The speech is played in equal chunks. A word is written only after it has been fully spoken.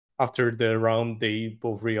after the round, they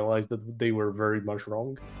both realized that they were very much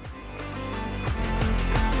wrong.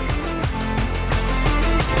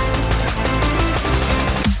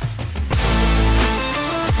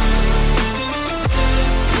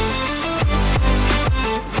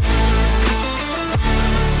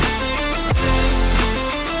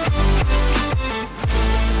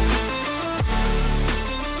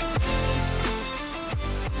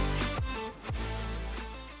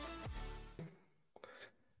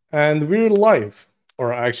 And we're live,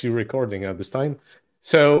 or actually recording at this time.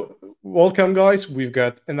 So, welcome, guys. We've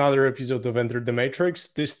got another episode of Enter the Matrix.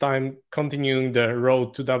 This time, continuing the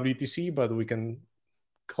road to WTC, but we can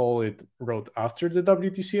call it road after the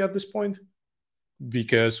WTC at this point,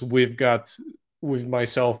 because we've got with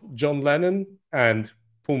myself John Lennon and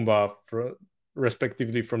Pumba,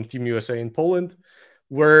 respectively from Team USA in Poland,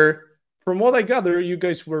 where from what I gather, you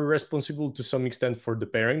guys were responsible to some extent for the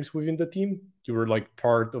pairings within the team. You were like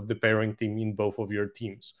part of the pairing team in both of your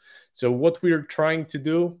teams. So what we're trying to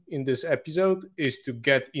do in this episode is to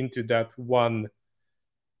get into that one.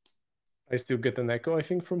 I still get an echo, I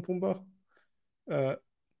think, from Pumba.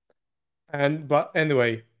 But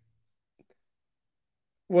anyway,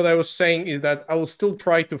 what I was saying is that I will still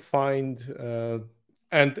try to find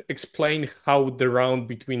and explain how the round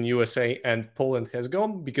between USA and Poland has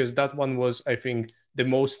gone, because that one was, I think, the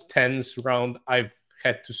most tense round I've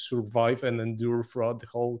had to survive and endure throughout the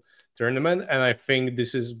whole tournament. And I think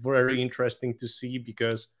this is very interesting to see,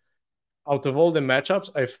 because out of all the matchups,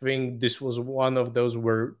 I think this was one of those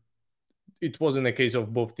where it wasn't a case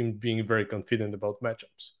of both teams being very confident about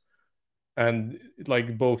matchups. And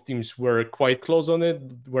like both teams were quite close on it,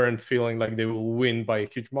 weren't feeling like they will win by a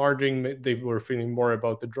huge margin. They were feeling more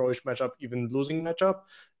about the drawish matchup, even losing matchup,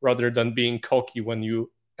 rather than being cocky when you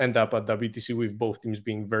end up at WTC with both teams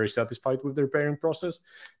being very satisfied with their pairing process.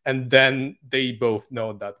 And then they both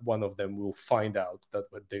know that one of them will find out that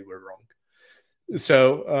they were wrong.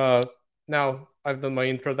 So now I've done my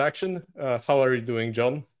introduction. How are you doing,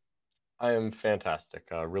 John? I am fantastic.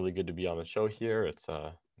 Really good to be on the show here. It's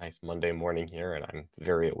a nice Monday morning here, and I'm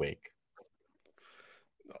very awake.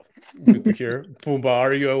 Good to hear. Pumba,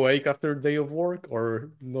 are you awake after a day of work, or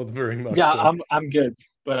not very much? Yeah, so? I'm good,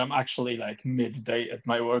 but I'm actually like midday at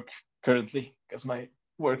my work currently because my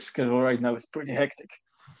work schedule right now is pretty hectic.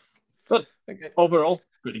 But overall,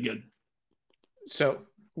 pretty good. So,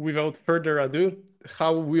 without further ado,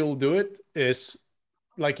 how we'll do it is,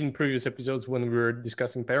 like in previous episodes when we were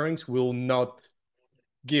discussing pairings, we'll not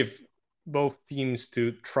give both teams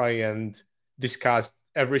to try and discuss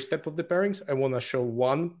every step of the pairings. I want to show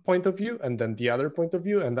one point of view and then the other point of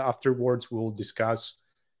view, and afterwards we'll discuss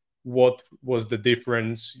what was the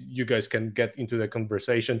difference. You guys can get into the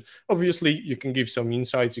conversation. Obviously, you can give some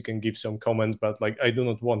insights, you can give some comments, but like I do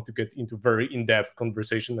not want to get into very in-depth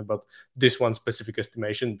conversation about this one specific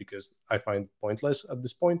estimation, because I find it pointless at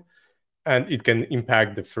this point, and it can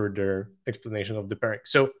impact the further explanation of the pairing.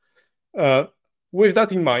 So with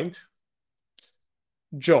that in mind,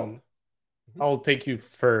 John, I'll take you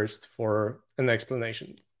first for an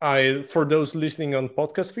explanation. For those listening on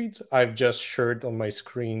podcast feeds, I've just shared on my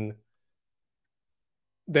screen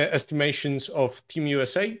the estimations of Team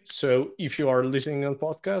USA. So if you are listening on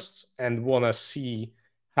podcasts and want to see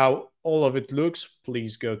how all of it looks,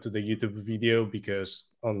 please go to the YouTube video,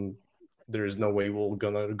 because there is no way we're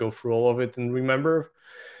going to go through all of it and remember.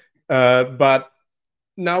 But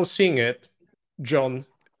now seeing it, John,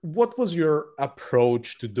 what was your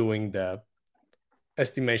approach to doing the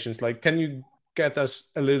estimations? Like, can you get us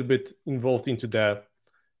a little bit involved into the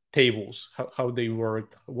tables, how they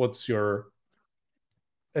work? What's your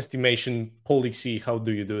estimation policy? How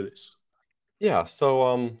do you do this? Yeah,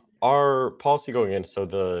 so our policy going in,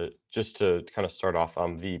 so just to kind of start off,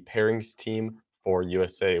 the pairings team for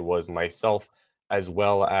USA was myself as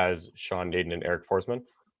well as Sean Naden and Eric Forsman.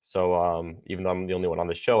 So even though I'm the only one on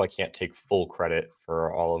the show, I can't take full credit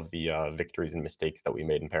for all of the victories and mistakes that we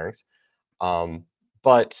made in pairings.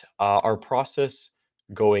 But our process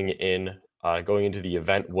going into the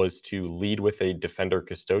event was to lead with a defender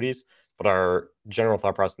custodes. But our general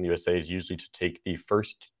thought process in the USA is usually to take the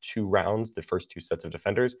first two rounds, the first two sets of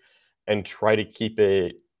defenders, and try to keep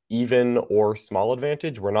it even or small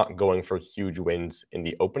advantage. We're not going for huge wins in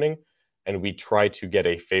the opening, and we try to get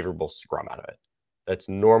a favorable scrum out of it. That's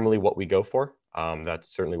normally what we go for. That's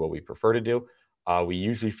certainly what we prefer to do. We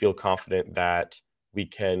usually feel confident that we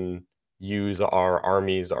can use our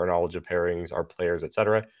armies, our knowledge of pairings, our players,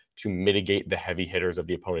 etc., to mitigate the heavy hitters of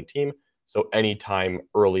the opponent team. So anytime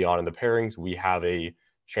early on in the pairings, we have a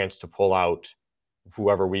chance to pull out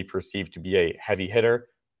whoever we perceive to be a heavy hitter,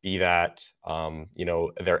 be that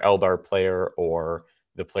their Eldar player or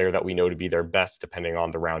the player that we know to be their best, depending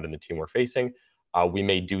on the round and the team we're facing. We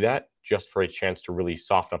may do that just for a chance to really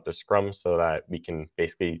soften up the scrum so that we can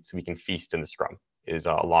feast in the scrum is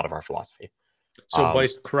a lot of our philosophy. So by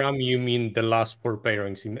scrum, you mean the last 4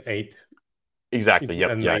 pairings in 8? Exactly.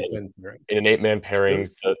 Yep. Yeah. In an 8-man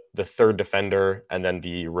pairings, the third defender, and then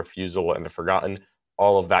the refusal and the forgotten,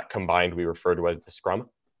 all of that combined, we refer to as the scrum.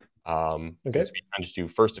 Okay. We kind of just do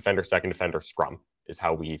first defender, second defender, scrum is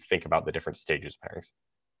how we think about the different stages of pairings.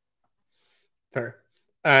 Fair.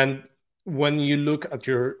 And when you look at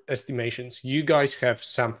your estimations, you guys have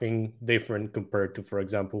something different compared to, for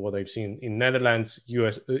example, what I've seen in Netherlands,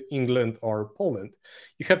 US, England, or Poland.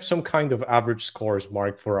 You have some kind of average scores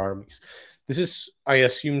marked for armies. This is, I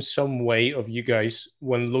assume, some way of you guys,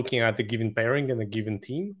 when looking at a given pairing and a given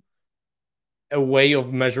team, a way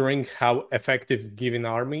of measuring how effective given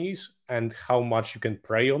army is and how much you can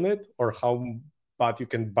prey on it, or how bad you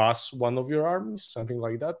can bus one of your armies, something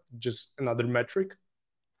like that. Just another metric.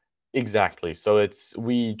 Exactly. So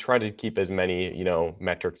we try to keep as many,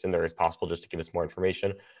 metrics in there as possible just to give us more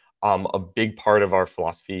information. A big part of our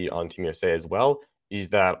philosophy on Team USA as well is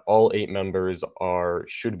that all 8 members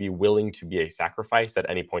should be willing to be a sacrifice at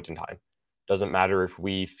any point in time. Doesn't matter if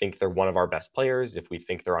we think they're one of our best players, if we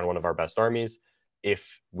think they're on one of our best armies,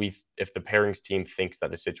 if the pairings team thinks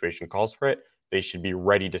that the situation calls for it, they should be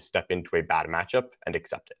ready to step into a bad matchup and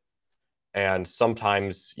accept it. And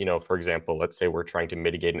sometimes, for example, let's say we're trying to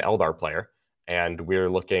mitigate an Eldar player and we're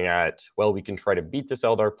looking at, well, we can try to beat this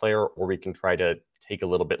Eldar player or we can try to take a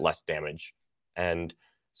little bit less damage. And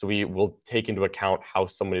so we will take into account how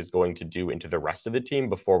someone is going to do into the rest of the team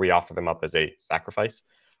before we offer them up as a sacrifice.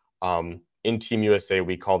 In Team USA,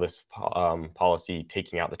 we call this policy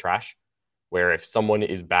taking out the trash, where if someone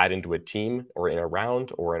is bad into a team or in a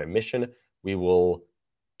round or in a mission, we will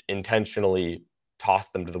intentionally toss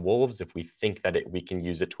them to the wolves if we think that we can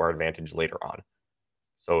use it to our advantage later on.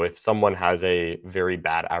 So if someone has a very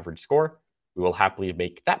bad average score, we will happily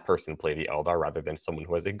make that person play the Eldar rather than someone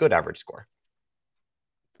who has a good average score.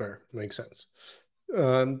 Fair, makes sense.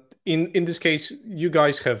 In this case, you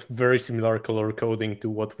guys have very similar color coding to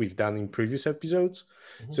what we've done in previous episodes.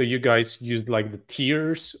 Mm-hmm. So you guys used like the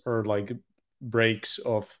tiers or like breaks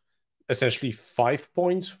of essentially 5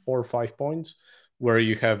 points, 4 or 5 points, where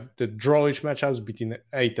you have the drawish matchups between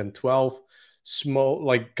 8 and 12, small,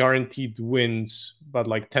 like guaranteed wins, but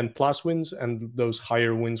like 10 plus wins, and those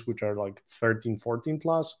higher wins, which are like 13, 14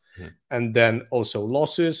 plus. Mm-hmm. And then also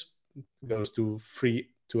losses goes to 3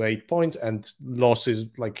 to 8 points, and losses,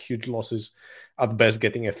 like huge losses, at best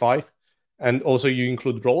getting a 5. And also you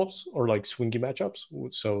include roll-ups or like swingy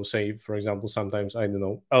matchups. So say, for example, sometimes, I don't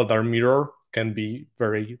know, Eldar Mirror can be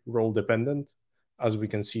very role dependent, as we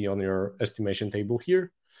can see on your estimation table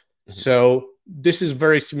here. Mm-hmm. So this is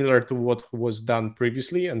very similar to what was done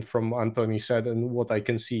previously. And from Anthony said, and what I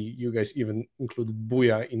can see, you guys even included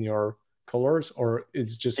Booyah in your colors, or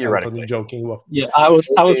it's just Anthony joking? Well, yeah, I was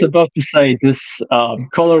about to say this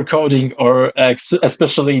color coding, or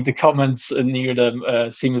especially the comments near them,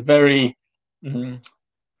 seem very...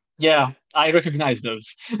 yeah, I recognize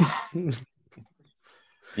those.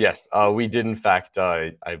 Yes, we did, in fact.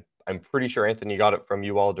 I'm pretty sure Anthony got it from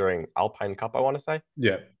you all during Alpine Cup, I want to say.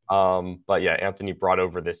 Yeah. But yeah, Anthony brought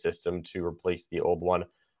over this system to replace the old one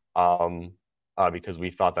because we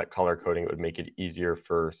thought that color coding would make it easier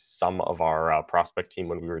for some of our prospect team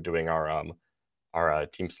when we were doing our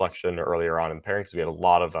team selection earlier on in the pairing, because we had a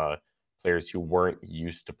lot of players who weren't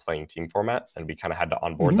used to playing team format, and we kind of had to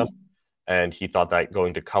onboard them. And he thought that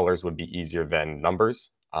going to colors would be easier than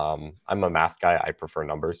numbers. I'm a math guy. I prefer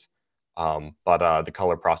numbers. But the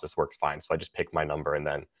color process works fine. So I just pick my number and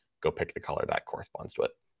then go pick the color that corresponds to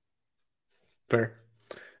it. Fair.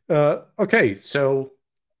 Okay, so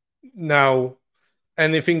now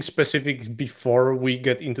anything specific before we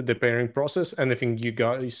get into the pairing process? Anything you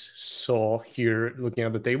guys saw here looking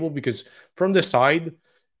at the table? Because from the side,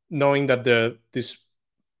 knowing that this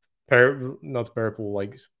not purple,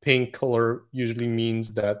 like pink color usually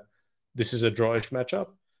means that this is a drawish matchup.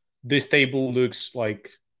 This table looks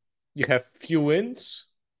like you have few wins,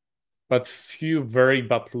 but few very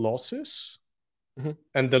bad losses,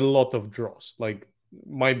 and a lot of draws. Like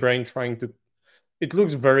my brain it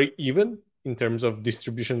looks very even in terms of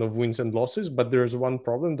distribution of wins and losses, but there's one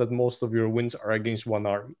problem, that most of your wins are against one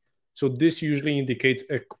army. So this usually indicates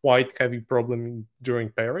a quite heavy problem during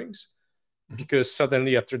pairings, because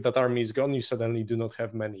suddenly after that army is gone, you suddenly do not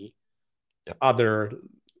have many other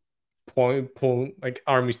like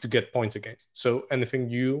armies to get points against. So anything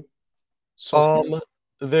you saw?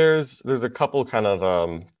 There's a couple kind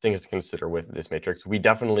of things to consider with this matrix. We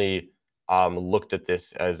definitely looked at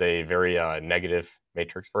this as a very negative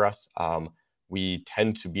matrix for us. We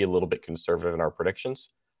tend to be a little bit conservative in our predictions,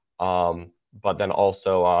 but then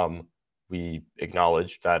also we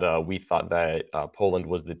acknowledged that we thought that Poland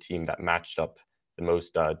was the team that matched up the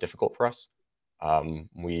most difficult for us.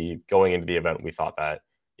 We going into the event, we thought that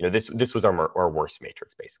this was our worst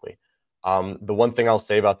matrix basically. The one thing I'll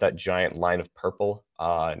say about that giant line of purple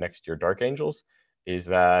next to your Dark Angels is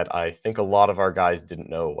that I think a lot of our guys didn't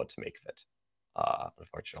know what to make of it,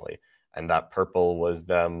 unfortunately. And that purple was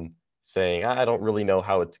them saying, I don't really know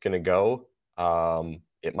how it's going to go.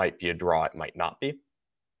 It might be a draw, it might not be.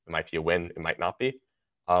 It might be a win, it might not be,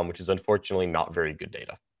 which is unfortunately not very good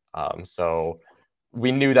data. So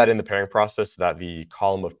we knew that in the pairing process that the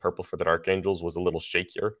column of purple for the Dark Angels was a little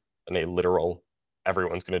shakier than a literal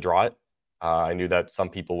everyone's going to draw it. I knew that some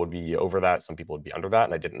people would be over that, some people would be under that,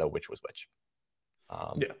 and I didn't know which was which.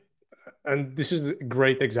 Yeah. And this is a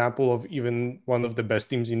great example of even one of the best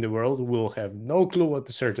teams in the world will have no clue what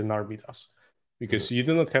a certain army does, because you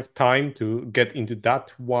do not have time to get into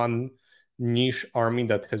that one niche army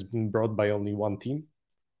that has been brought by only one team.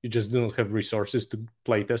 You just do not have resources to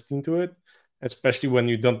play test into it, especially when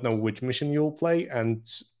you don't know which mission you will play. And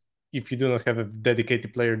if you do not have a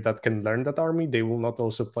dedicated player that can learn that army, they will not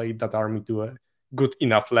also play that army to a good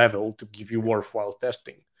enough level to give you worthwhile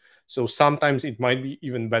testing. So sometimes it might be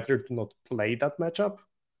even better to not play that matchup,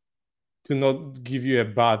 to not give you a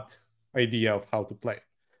bad idea of how to play.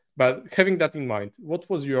 But having that in mind, what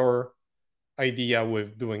was your idea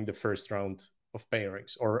with doing the first round of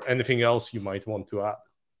pairings, or anything else you might want to add?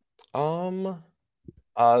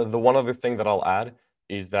 The one other thing that I'll add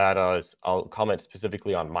is that I'll comment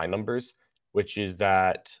specifically on my numbers, which is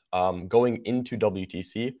that going into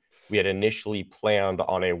WTC, we had initially planned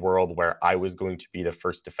on a world where I was going to be the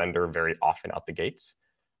first defender very often out the gates.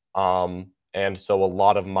 And so a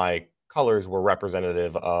lot of my colors were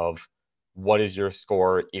representative of what is your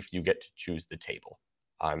score if you get to choose the table.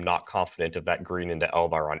 I'm not confident of that green into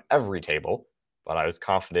Eldar on every table, but I was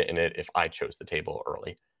confident in it if I chose the table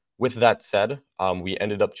early. With that said, we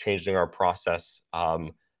ended up changing our process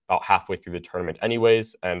about halfway through the tournament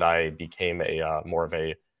anyways, and I became a more of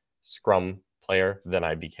a scrum player than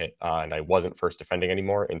I became, and I wasn't first defending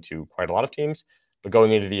anymore into quite a lot of teams. But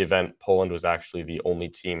going into the event, Poland was actually the only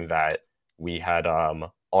team that we had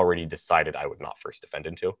already decided I would not first defend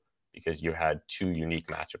into, because you had two unique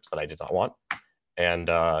matchups that I did not want.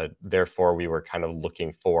 And therefore, we were kind of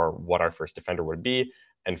looking for what our first defender would be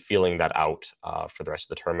and feeling that out for the rest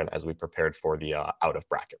of the tournament as we prepared for the out of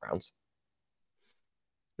bracket rounds.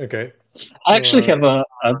 Okay. I actually have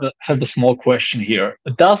a small question here.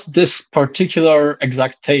 Does this particular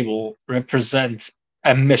exact table represent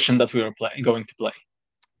a mission that we are going to play?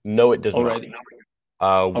 No, it does already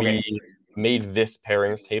not. We made this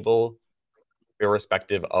pairings table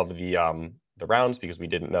irrespective of the rounds because we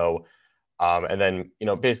didn't know. And then,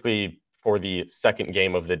 basically for the second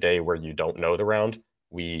game of the day where you don't know the round,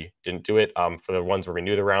 we didn't do it. For the ones where we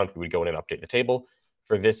knew the round, we would go in and update the table.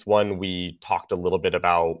 For this one, we talked a little bit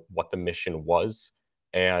about what the mission was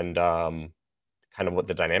and kind of what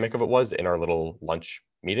the dynamic of it was in our little lunch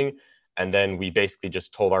meeting. And then we basically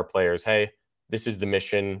just told our players, hey, this is the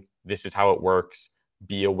mission. This is how it works.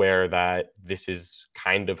 Be aware that this is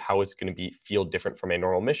kind of how it's going to feel different from a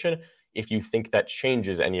normal mission. If you think that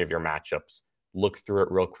changes any of your matchups, look through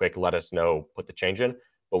it real quick, let us know, put the change in.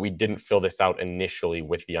 But we didn't fill this out initially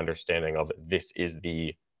with the understanding of this is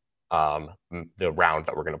the round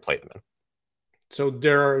that we're going to play them in. So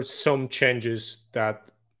there are some changes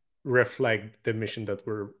that reflect the mission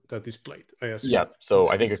that is played, I assume. Yeah, so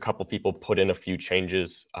I think a couple people put in a few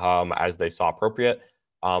changes as they saw appropriate.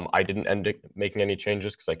 I didn't end up making any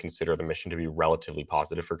changes because I consider the mission to be relatively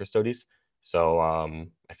positive for Custodes. So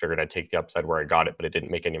I figured I'd take the upside where I got it, but it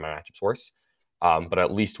didn't make any of my matchups worse. But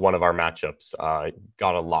at least one of our matchups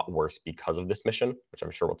got a lot worse because of this mission, which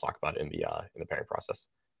I'm sure we'll talk about in the pairing process.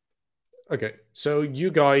 Okay, so you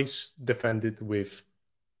guys defended with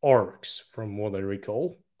orcs, from what I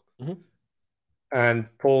recall. Mm-hmm. And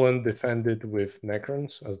Poland defended with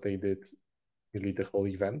Necrons, as they did nearly the whole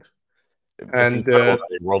event. It's incredible that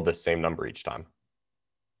they rolled the same number each time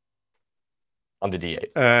on the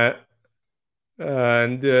D8.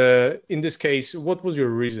 And in this case, what was your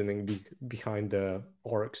reasoning behind the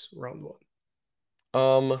orcs round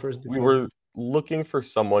one? We were looking for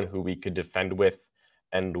someone who we could defend with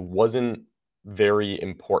and wasn't very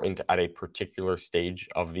important at a particular stage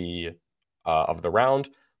of the round,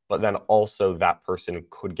 but then also that person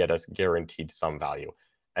could get us guaranteed some value.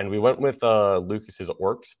 And we went with Lucas's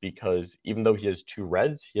orcs because even though he has 2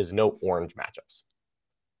 reds, he has no orange matchups.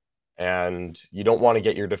 And you don't want to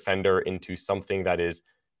get your defender into something that is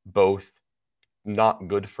both not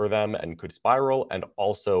good for them and could spiral, and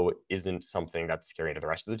also isn't something that's scary to the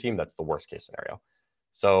rest of the team. That's the worst case scenario.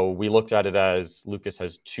 So we looked at it as Lucas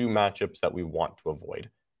has two matchups that we want to avoid.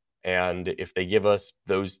 And if they give us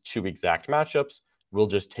those two exact matchups, we'll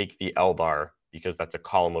just take the Eldar because that's a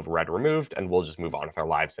column of red removed, and we'll just move on with our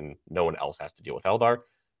lives, and no one else has to deal with Eldar.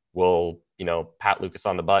 We'll, pat Lucas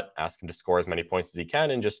on the butt, ask him to score as many points as he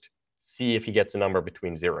can, and just see if he gets a number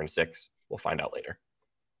between 0 and 6. We'll find out later.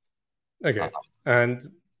 Okay.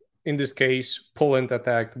 And in this case, Poland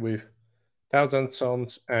attacked with 1,000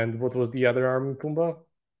 Suns, and what was the other army, Pumba?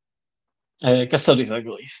 Custodies, I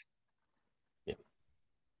believe. Yeah.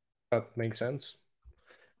 That makes sense.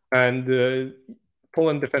 And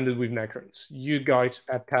Poland defended with Necrons. You guys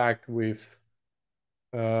attacked with,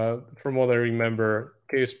 from what I remember,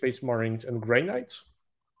 Chaos Space Marines and Grey Knights.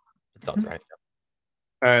 That sounds right.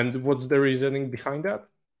 And what's the reasoning behind that?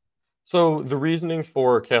 So the reasoning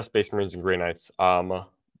for Chaos Space Marines and Grey Knights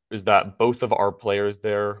is that both of our players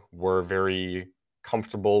there were very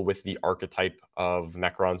comfortable with the archetype of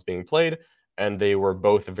Necrons being played, and they were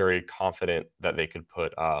both very confident that they could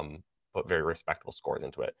put very respectable scores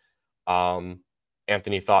into it.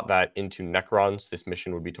 Anthony thought that into Necrons, this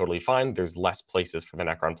mission would be totally fine. There's less places for the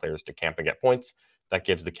Necron players to camp and get points. That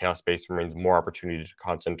gives the Chaos Space Marines more opportunity to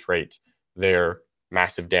concentrate their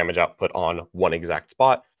massive damage output on one exact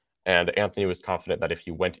spot. And Anthony was confident that if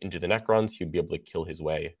he went into the Necrons, he'd be able to kill his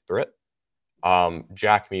way through it.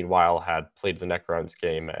 Jack, meanwhile, had played the Necrons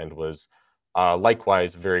game and was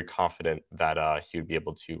likewise very confident that he would be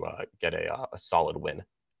able to get a solid win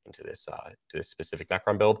into this specific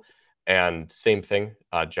Necron build. And same thing,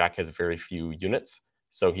 Jack has very few units,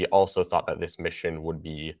 so he also thought that this mission would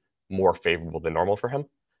be more favorable than normal for him,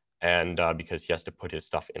 and because he has to put his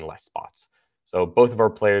stuff in less spots. So both of our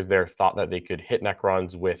players there thought that they could hit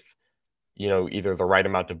Necrons with, either the right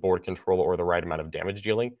amount of board control or the right amount of damage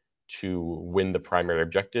dealing to win the primary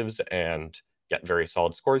objectives and get very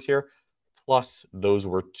solid scores here. Plus, those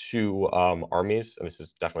were two armies, and this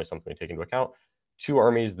is definitely something to take into account, two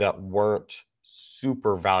armies that weren't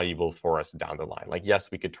super valuable for us down the line. Like,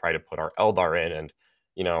 yes, we could try to put our Eldar in, and,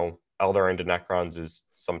 Eldar into Necrons is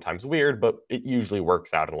sometimes weird, but it usually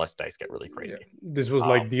works out unless dice get really crazy. Yeah. This was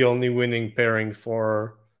like the only winning pairing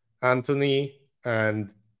for Anthony,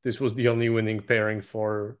 and this was the only winning pairing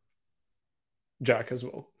for Jack as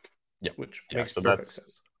well. Yeah, which yeah, makes so perfect that's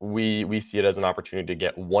sense. We see it as an opportunity to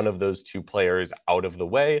get one of those two players out of the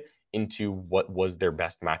way into what was their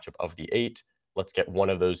best matchup of the 8. Let's get one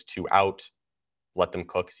of those two out, let them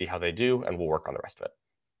cook, see how they do, and we'll work on the rest of it.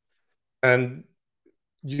 And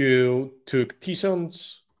you took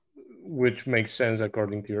T-Sons, which makes sense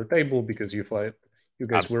according to your table because you thought you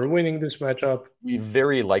guys Absolutely. were winning this matchup. We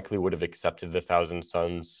very likely would have accepted the 1,000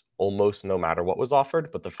 Suns almost no matter what was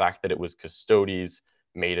offered, but the fact that it was Custodes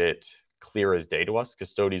made it clear as day to us.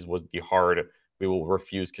 Custodes was the hard, we will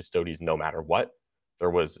refuse Custodes no matter what.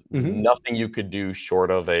 There was nothing you could do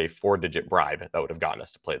short of a 4-digit bribe that would have gotten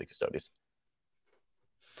us to play the Custodes.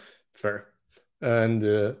 Fair.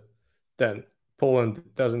 And then Poland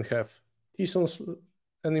doesn't have T-Sons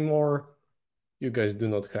anymore. You guys do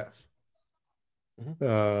not have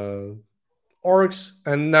orcs.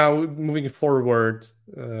 And now moving forward,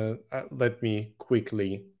 let me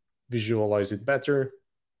quickly visualize it better.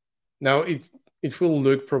 Now it will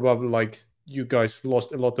look probably like you guys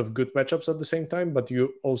lost a lot of good matchups at the same time, but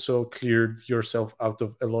you also cleared yourself out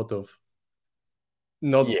of a lot of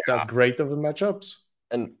not that great of the matchups.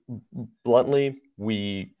 And bluntly,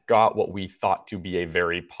 we got what we thought to be a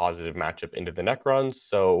very positive matchup into the Necrons,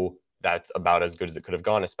 so that's about as good as it could have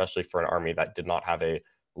gone, especially for an army that did not have a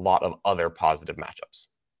lot of other positive matchups.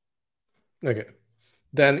 Okay.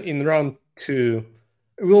 Then in round 2,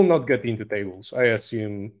 we'll not get into tables. I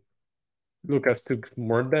assume Lucas took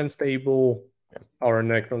more dense table. Yeah. Our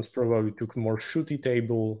Necrons probably took more shooty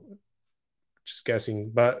table. Just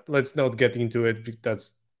guessing, but let's not get into it.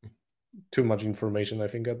 That's too much information, I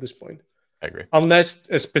think, at this point. I agree. Unless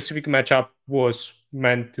a specific matchup was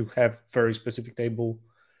meant to have very specific table,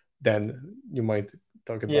 then you might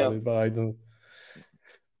talk about it, but I don't.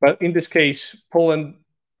 But in this case, Poland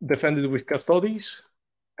defended with Custodes,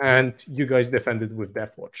 and you guys defended with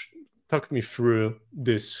Deathwatch. Talk me through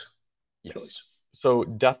this choice. So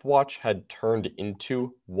Deathwatch had turned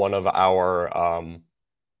into one of our,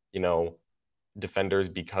 defenders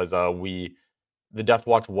because the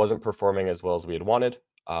Deathwatch wasn't performing as well as we had wanted,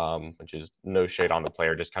 which is no shade on the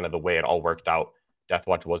player, just kind of the way it all worked out.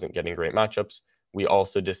 Deathwatch wasn't getting great matchups. We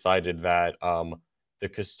also decided that the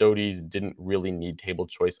Custodes didn't really need table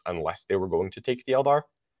choice unless they were going to take the Eldar.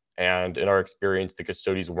 And in our experience, the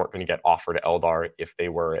custodies weren't going to get offered Eldar if they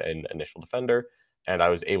were an initial defender. And I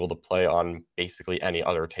was able to play on basically any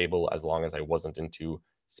other table as long as I wasn't into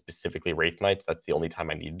specifically Wraith Knights. That's the only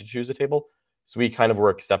time I needed to choose a table. So we kind of were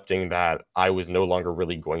accepting that I was no longer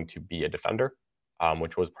really going to be a defender,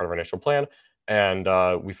 which was part of our initial plan. And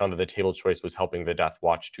we found that the table choice was helping the Death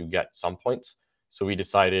Watch to get some points. So we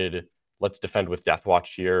decided, let's defend with Death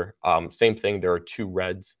Watch here. Same thing, there are 2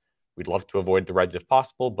 reds. We'd love to avoid the reds if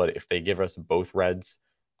possible, but if they give us both reds,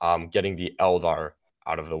 getting the Eldar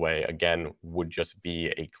out of the way, again, would just be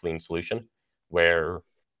a clean solution where,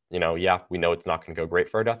 we know it's not going to go great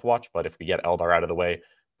for our Death Watch, but if we get Eldar out of the way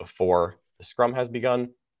before the scrum has begun,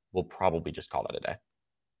 we'll probably just call that a day.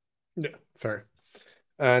 Yeah, fair.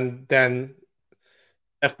 And then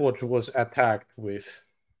Death Watch was attacked with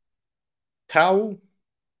Tau,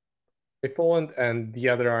 Poland, and the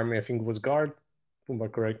other army, I think, was Guard.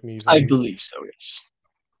 Pumba, correct me if I believe so, yes.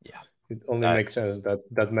 Yeah. It only makes sense that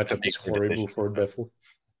matchup is horrible for Death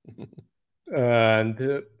Watch.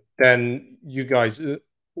 And then you guys,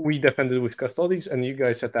 we defended with Custodes, and you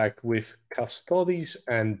guys attacked with Custodes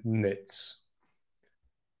and Knits.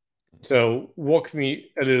 So walk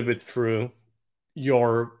me a little bit through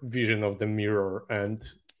your vision of the mirror and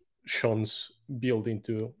Sean's build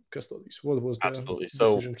into Custodes. What was the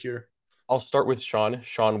decision here? I'll start with Sean.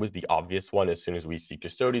 Sean was the obvious one. As soon as we see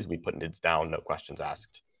Custodes, we put Nids down, no questions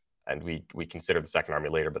asked. And we considered the second army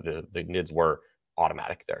later, but the Nids were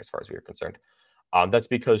automatic there as far as we were concerned. That's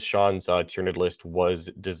because Sean's Tyranid list was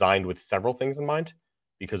designed with several things in mind,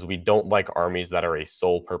 because we don't like armies that are a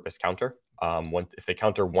sole purpose counter. If they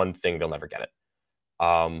counter one thing, they'll never get it.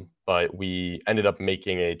 But we ended up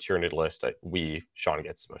making a Tyranid list. Sean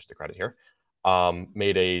gets most of the credit here.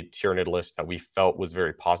 Made a Tyranid list that we felt was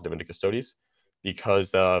very positive into Custodes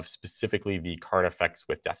because of specifically the Karn effects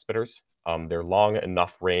with Death Spitters. They're long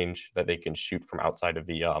enough range that they can shoot from outside of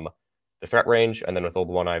the threat range, and then with Old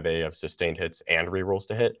One Eye, they have sustained hits and rerolls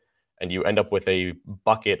to hit, and you end up with a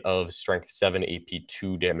bucket of Strength 7 AP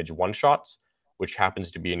 2 damage one-shots, which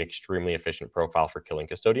happens to be an extremely efficient profile for killing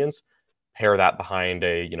Custodians. Pair that behind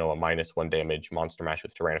a -1 damage monster mash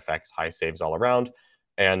with Terrain effects, high saves all around,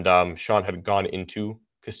 and Sean had gone into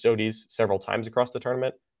Custodes several times across the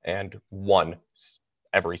tournament and won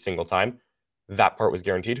every single time. That part was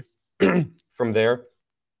guaranteed. From there,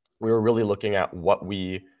 we were really looking at what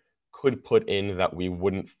we could put in that we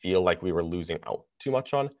wouldn't feel like we were losing out too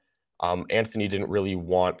much on. Anthony didn't really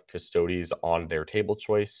want Custodes on their table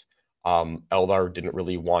choice. Eldar didn't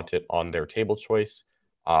really want it on their table choice.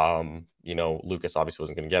 Lucas obviously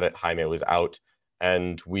wasn't going to get it. Jaime was out.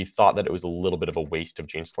 And we thought that it was a little bit of a waste of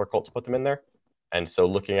Genestealer Cult to put them in there. And so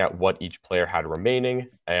looking at what each player had remaining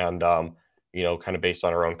and, kind of based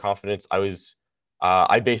on our own confidence,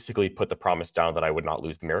 I basically put the promise down that I would not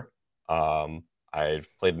lose the mirror.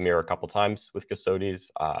 I've played the mirror a couple times with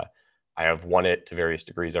Custodes. I have won it to various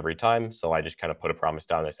degrees every time. So I just kind of put a promise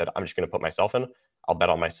down. I said, I'm just going to put myself in. I'll bet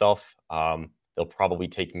on myself. They'll probably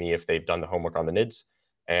take me if they've done the homework on the Nids.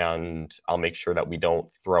 And I'll make sure that we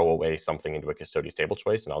don't throw away something into a Custodes table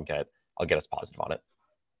choice, and I'll get us positive on it.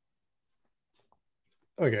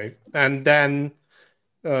 Okay. And then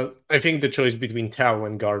I think the choice between Tau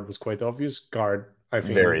and Guard was quite obvious. Guard, I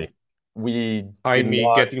think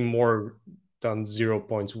getting more than 0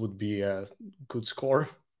 points would be a good score.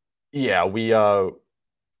 Yeah, we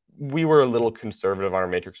were a little conservative on our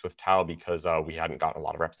matrix with Tau because we hadn't gotten a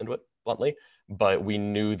lot of reps into it, bluntly. But we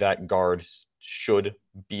knew that Guard should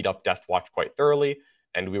beat up Death Watch quite thoroughly,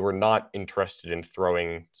 and we were not interested in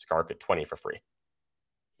throwing Skark at 20 for free.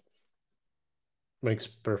 Makes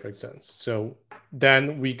perfect sense. So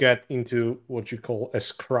then we get into what you call a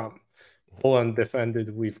scrum. Poland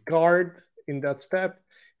defended with Guard in that step,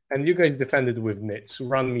 and you guys defended with Nits.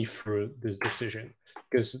 Run me through this decision,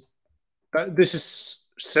 because this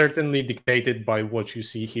is certainly dictated by what you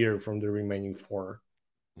see here from the remaining 4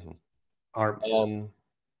 armies.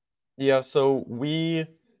 Yeah, so we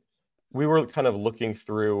were kind of looking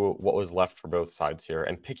through what was left for both sides here,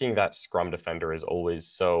 and picking that scrum defender is always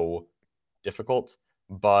so difficult,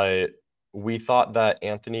 but we thought that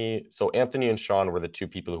Anthony and Sean were the 2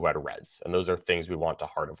 people who had reds, and those are things we want to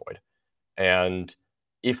hard avoid. And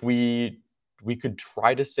if we could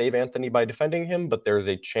try to save Anthony by defending him, but there's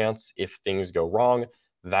a chance if things go wrong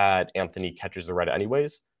that Anthony catches the red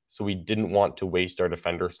anyways. So we didn't want to waste our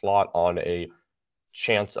defender slot on a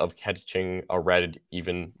chance of catching a red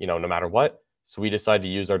even, no matter what. So we decided to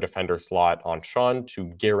use our defender slot on Sean to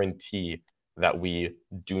guarantee that we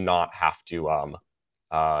do not have to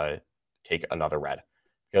take another red.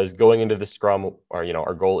 Because going into the scrum,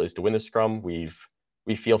 our goal is to win the scrum. We've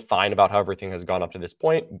We feel fine about how everything has gone up to this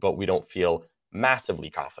point, but we don't feel massively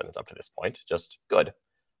confident up to this point, just good.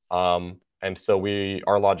 And so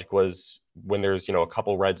our logic was when there's, a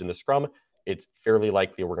couple reds in the scrum, it's fairly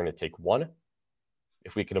likely we're going to take one.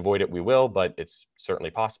 If we can avoid it, we will, but it's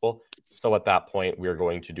certainly possible. So at that point, we're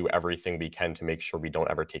going to do everything we can to make sure we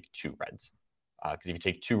don't ever take two reds. Because if you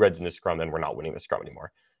take two reds in the scrum, then we're not winning the scrum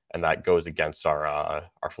anymore. And that goes against our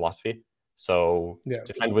philosophy. So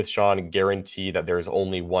defend with Sean, guarantee that there's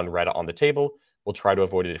only one red on the table. We'll try to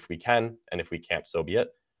avoid it if we can, and if we can't, so be it.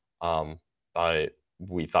 But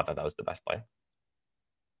we thought that was the best play.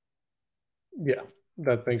 Yeah,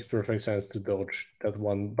 that makes perfect sense to dodge that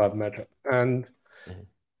one bad matchup. And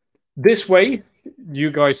this way, you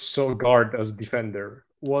guys saw guard as defender.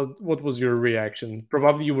 What was your reaction?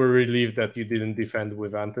 Probably you were relieved that you didn't defend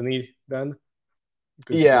with Anthony then.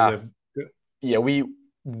 Yeah,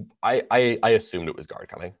 I assumed it was guard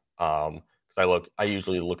coming. Because I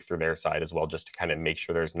usually look through their side as well, just to kind of make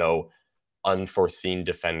sure there's no unforeseen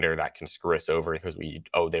defender that can screw us over, because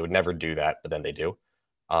they would never do that, but then they do.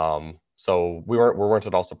 So we weren't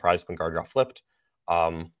at all surprised when guard got flipped.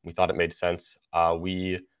 We thought it made sense.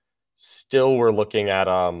 We still were looking at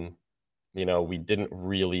we didn't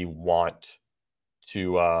really want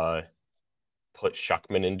to put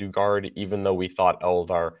Shuckman into guard, even though we thought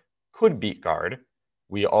Eldar could beat guard.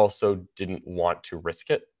 We also didn't want to risk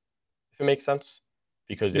it, if it makes sense.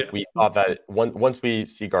 Because if we thought that once we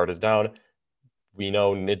see guard is down, we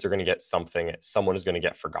know Nids are going to get something. Someone is going to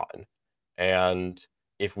get forgotten. And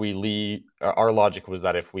if we leave, our logic was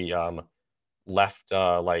that if we left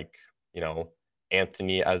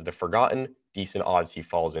Anthony as the forgotten, decent odds he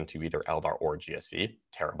falls into either Eldar or GSC.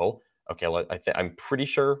 Terrible. Okay, I'm pretty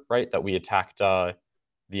sure, right, that we attacked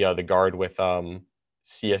the guard with CSM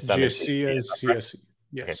GSC and CSC.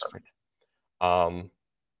 Yes. Okay, perfect.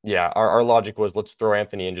 Our logic was, let's throw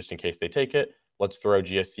Anthony in just in case they take it. Let's throw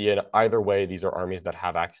GSC in. Either way, these are armies that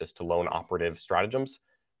have access to lone operative stratagems,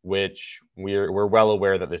 which we're well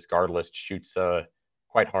aware that this guard list shoots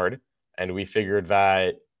quite hard, and we figured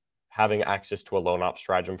that having access to a lone op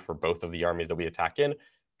stratagem for both of the armies that we attack in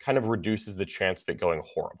kind of reduces the chance of it going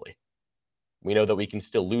horribly. We know that we can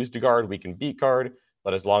still lose to guard, we can beat guard,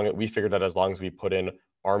 but we figured that as long as we put in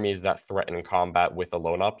armies that threaten combat with a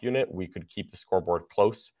lone op unit, we could keep the scoreboard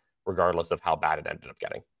close, regardless of how bad it ended up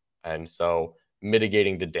getting. And so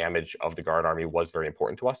mitigating the damage of the guard army was very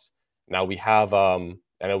important to us. Now we have, I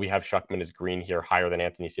know we have Shuckman as green here, higher than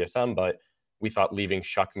Anthony CSM, but we thought leaving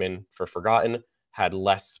Shuckman for Forgotten had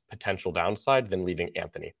less potential downside than leaving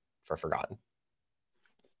Anthony for Forgotten.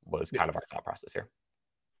 Was kind of our thought process here.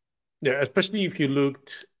 Yeah, especially if you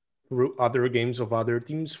looked through other games of other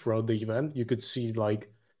teams throughout the event, you could see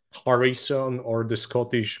like Harrison or the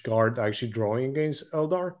Scottish Guard actually drawing against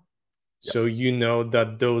Eldar. Yep. So you know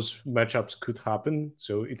that those matchups could happen.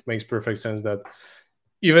 So it makes perfect sense that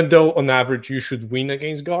even though on average you should win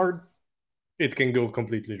against Guard, it can go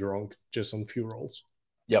completely wrong just on few rolls.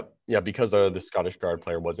 Yep. Yeah, because the Scottish Guard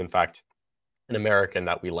player was in fact an American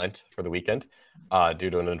that we lent for the weekend due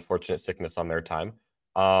to an unfortunate sickness on their time.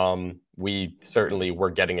 We certainly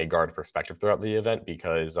were getting a guard perspective throughout the event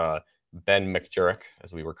because Ben McJurek,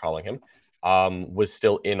 as we were calling him, was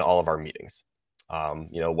still in all of our meetings.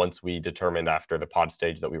 Once we determined after the pod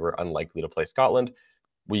stage that we were unlikely to play Scotland,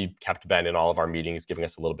 we kept Ben in all of our meetings, giving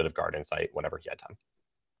us a little bit of guard insight whenever he had time.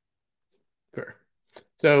 Fair.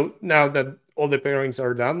 So now that all the pairings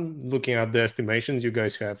are done, looking at the estimations, you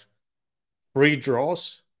guys have 3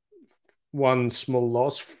 draws, 1 small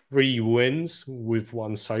loss, 3 wins with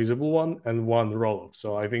 1 sizable one, and 1 roll-off.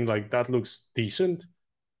 So I think like that looks decent.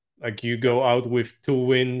 Like you go out with 2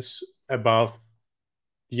 wins above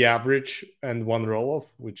the average and 1 roll-off,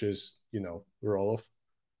 which is, roll-off.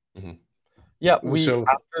 Mm-hmm. Yeah,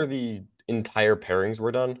 after the entire pairings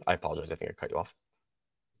were done, I apologize, I think I cut you off.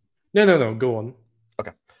 No, go on.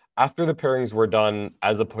 Okay. After the pairings were done,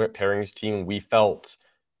 as a pairings team, we felt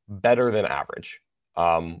better than average.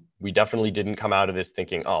 We definitely didn't come out of this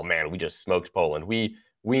thinking, oh man, we just smoked Poland. We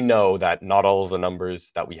know that not all of the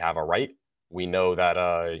numbers that we have are right. We know that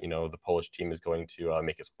the Polish team is going to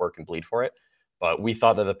make us work and bleed for it. But we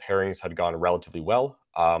thought that the pairings had gone relatively well,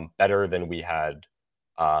 better than we had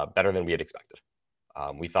expected.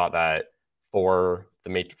 We thought that for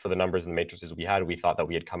the numbers and the matrices we thought that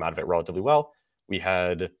we had come out of it relatively well. We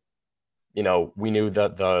had, we knew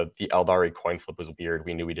that the Eldari coin flip was weird.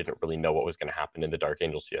 We knew we didn't really know what was going to happen in the Dark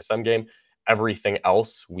Angel CSM game. Everything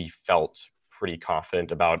else we felt pretty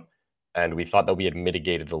confident about, and we thought that we had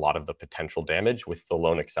mitigated a lot of the potential damage, with the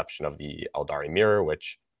lone exception of the Eldari mirror,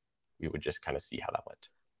 which we would just kind of see how that went.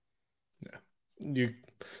 you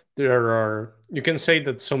can say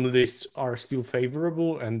that some lists are still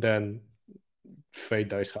favorable, and then fate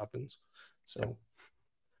dice happens. So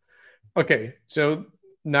okay, so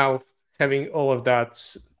now having all of that,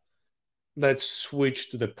 let's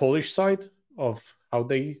switch to the Polish side of how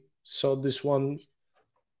they saw this one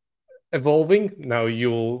evolving. Now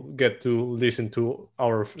you'll get to listen to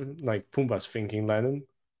our like Pumba's thinking, Lennon.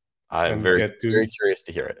 I'm very curious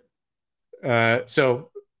to hear it.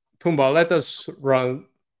 So Pumba, let us run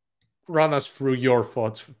us through your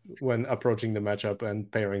thoughts when approaching the matchup and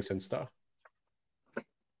pairings and stuff.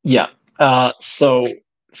 Yeah. So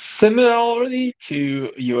similarly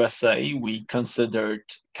to USA, we considered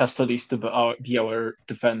Custodies to be our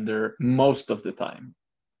defender most of the time.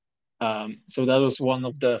 So that was one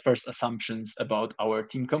of the first assumptions about our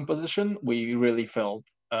team composition. We really felt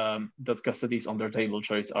that Custodies on their table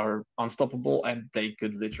choice are unstoppable, and they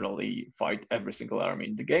could literally fight every single army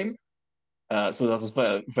in the game. So that was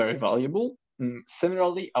very, very valuable.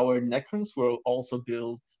 Similarly, our Necrons were also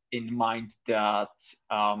built in mind that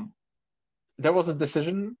there was a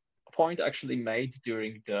decision point actually made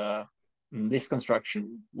during this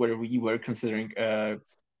construction where we were considering a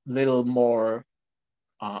little more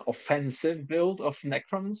offensive build of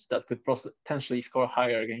Necrons that could potentially score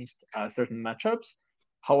higher against certain matchups.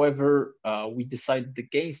 However, we decided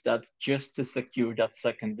against that just to secure that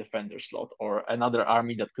second defender slot or another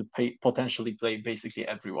army that could potentially play basically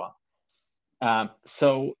everyone.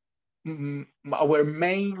 So our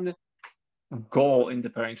main goal in the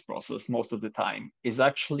pairings process most of the time is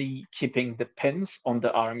actually keeping the pins on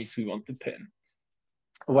the armies we want to pin.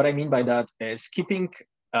 What I mean by that is keeping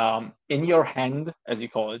in your hand, as you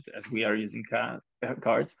call it, as we are using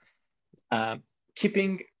cards,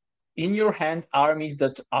 keeping in your hand armies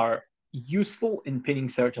that are useful in pinning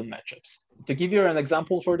certain matchups. To give you an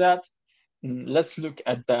example for that, let's look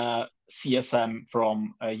at the CSM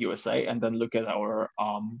from USA and then look at our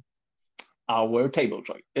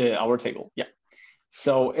table. Yeah.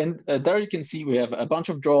 So there you can see we have a bunch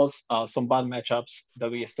of draws, some bad matchups that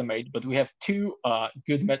we estimate, but we have two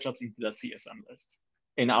good matchups into the CSM list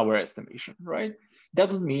in our estimation, right?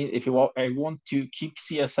 That would mean if I want to keep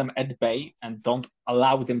CSM at bay and don't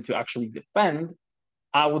allow them to actually defend,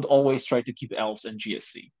 I would always try to keep elves and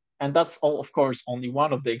GSC. And that's all, of course, only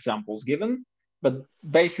one of the examples given, but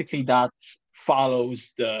basically that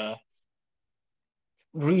follows the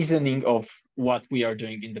reasoning of what we are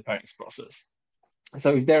doing in the pairings process.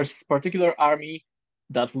 So if there's a particular army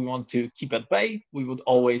that we want to keep at bay, we would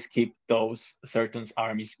always keep those certain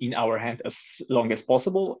armies in our hand as long as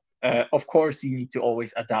possible. Of course, you need to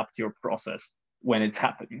always adapt your process when it's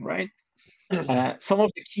happening, right? Some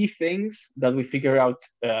of the key things that we figure out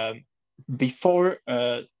before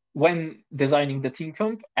when designing the team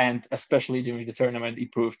comp, and especially during the tournament,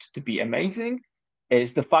 it proved to be amazing,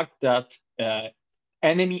 is the fact that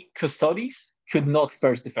enemy custodies could not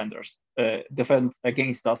first defend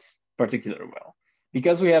against us particularly well.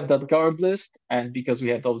 Because we have that guard list and because we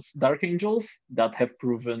have those Dark Angels that have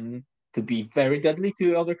proven to be very deadly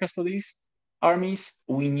to other custodies armies,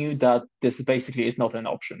 we knew that this basically is not an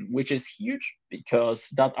option, which is huge because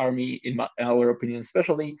that army, in our opinion,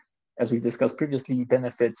 especially as we discussed previously,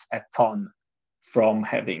 benefits a ton from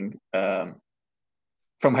having the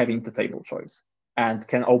table choice and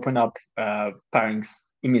can open up pairings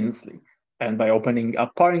immensely. And by opening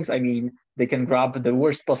up pairings, I mean they can grab the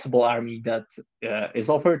worst possible army that is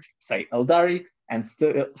offered, say Eldari, and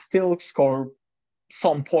still score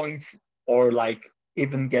some points or like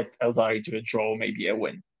even get Eldari to a draw, maybe a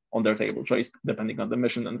win on their table choice, depending on the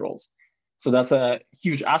mission and roles. So that's a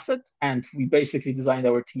huge asset, and we basically designed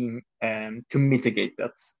our team to mitigate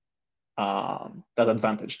that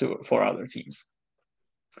advantage for other teams.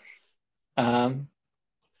 I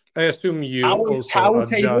assume you also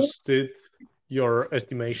adjusted your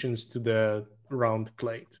estimations to the round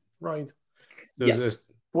played, right? So yes,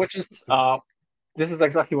 which is this is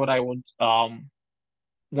exactly what I would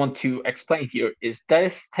want to explain here. Is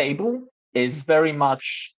this table is very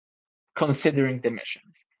much considering the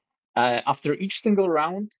missions. After each single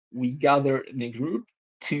round, we gather in a group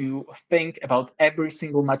to think about every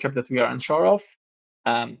single matchup that we are unsure of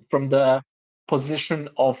from the position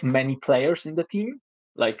of many players in the team,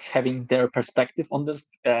 like having their perspective on this,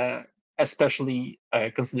 especially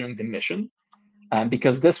considering the mission.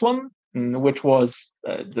 Because this one, which was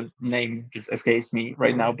the name just escapes me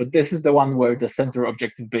right now, but this is the one where the center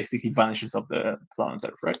objective basically vanishes of the planet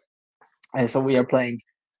Earth, right? And so we are playing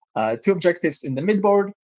 2 objectives in the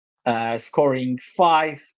midboard, scoring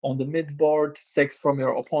 5 on the midboard, 6 from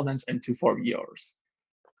your opponents, and 2 from yours.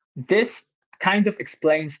 This kind of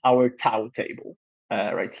explains our Tau table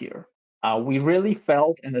right here. We really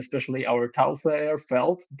felt, and especially our Tau player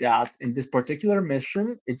felt, that in this particular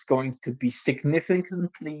mission, it's going to be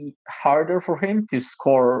significantly harder for him to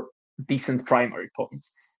score decent primary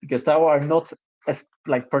points, because Tau are not as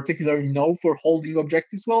particularly known for holding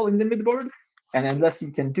objectives well in the midboard, and unless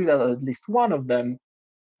you can do that at least one of them,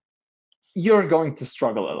 you're going to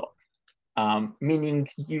struggle a lot. Meaning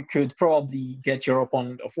you could probably get your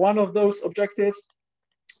opponent of one of those objectives,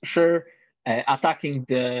 sure. Attacking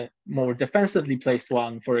the more defensively placed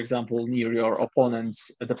one, for example, near your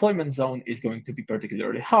opponent's deployment zone, is going to be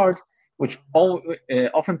particularly hard, which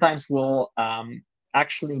oftentimes will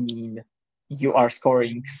actually mean you are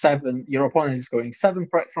scoring 7, your opponent is scoring 7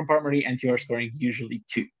 from primary, and you are scoring usually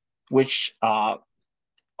 2, which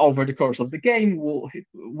over the course of the game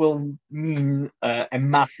will mean a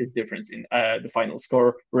massive difference in the final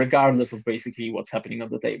score, regardless of basically what's happening on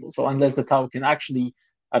the table. So unless the Tau can actually,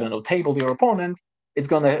 I don't know, table your opponent, it's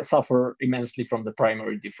going to suffer immensely from the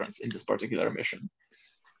primary difference in this particular mission.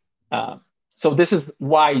 So this is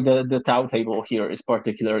why the Tau table here is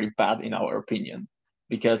particularly bad in our opinion,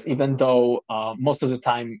 because even though most of the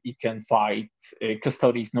time it can fight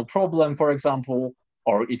Custodies no problem, for example,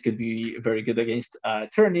 or it could be very good against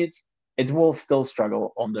Tyranids, it will still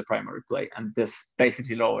struggle on the primary play, and this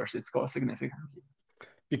basically lowers its score significantly.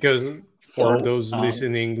 Because for those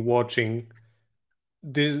listening, watching,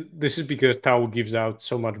 this is because Tau gives out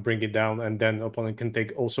so much bring it down, and then opponent can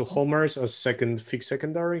take also homers as second fixed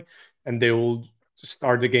secondary, and they will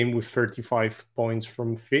start the game with 35 points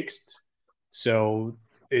from fixed. So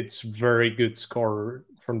it's very good score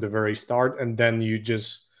from the very start, and then you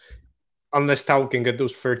just, unless Tau can get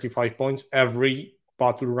those 35 points, every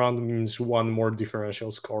battle round means one more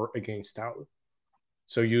differential score against Tau.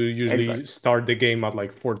 So you usually start the game at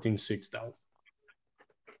like 14-6 down.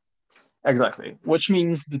 Exactly, which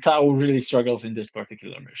means the Tau really struggles in this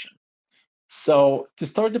particular mission. So to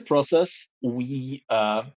start the process, we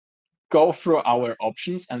go through our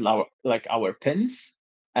options and our pins.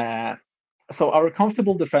 So our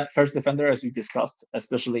comfortable first defender, as we discussed,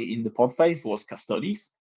 especially in the pod phase, was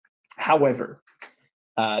Custodies. However,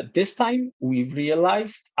 this time we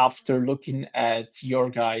realized, after looking at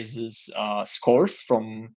your guys' scores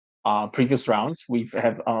from previous rounds, we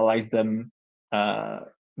have analyzed them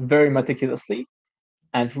very meticulously,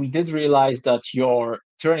 and we did realize that your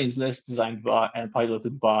Tyranids list, designed by and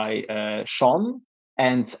piloted by Sean,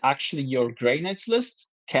 and actually your Grey Knights list,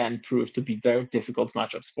 can prove to be very difficult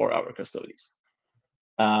matchups for our Custodies.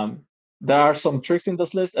 There are some tricks in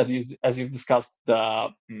this list, as you've discussed. The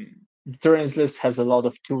Tyranids list has a lot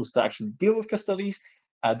of tools to actually deal with Custodies.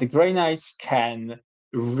 The Grey Knights can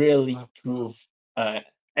really prove,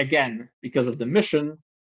 again, because of the mission,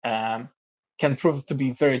 can prove to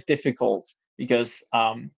be very difficult, because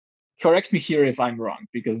correct me here if I'm wrong,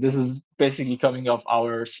 because this is basically coming off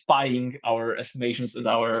our spying, our estimations, and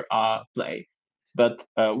our play. But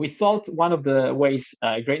we thought one of the ways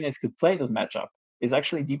Grey Knights could play that matchup is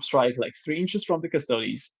actually deep strike like 3 inches from the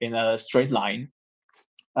Custodies in a straight line,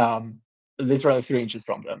 literally 3 inches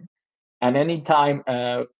from them. And anytime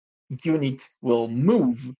a unit will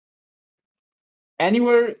move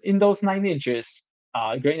anywhere in those 9 inches,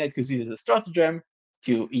 Grey Knight could use a stratagem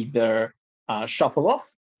to either shuffle off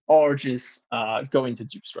or just go into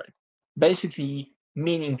deep strike. Basically,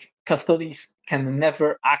 meaning Custodies can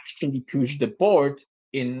never actually push the board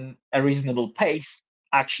in a reasonable pace,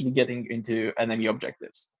 actually getting into enemy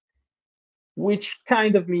objectives, which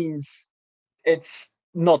kind of means it's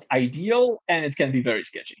not ideal and it can be very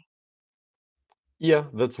sketchy. Yeah,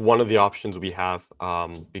 that's one of the options we have,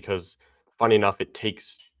 because funny enough, it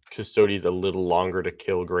takes Custodies a little longer to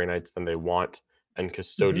kill Grey Knights than they want, and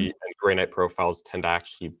and Grey Knight profiles tend to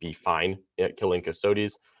actually be fine at killing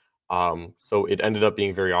Custodies. So it ended up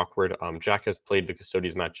being very awkward. Jack has played the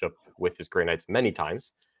Custodies matchup with his Grey Knights many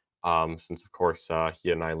times, since of course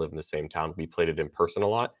he and I live in the same town. We played it in person a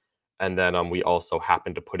lot, and then we also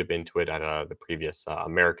happened to put him into it at the previous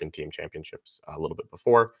American team championships a little bit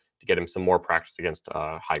before, to get him some more practice against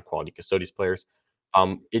high quality Custodies players.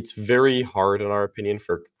 It's very hard, in our opinion,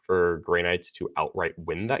 for Grey Knights to outright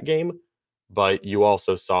win that game, but you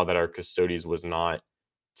also saw that our Custodies was not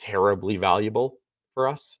terribly valuable for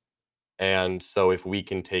us. And so if we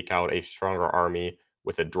can take out a stronger army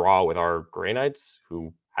with a draw with our Grey Knights,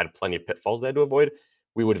 who had plenty of pitfalls they had to avoid,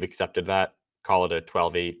 we would have accepted that. Call it a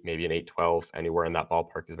 12-8, maybe an 8-12, anywhere in that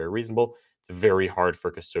ballpark is very reasonable. It's very hard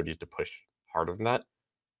for Custodies to push harder than that.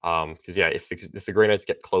 Because if the Grey Knights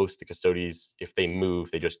get close, the Custodies, if they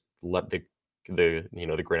move, they just let the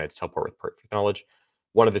Grey Knights teleport with perfect knowledge.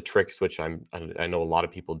 One of the tricks, which I know a lot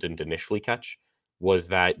of people didn't initially catch, was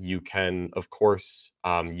that you can, of course,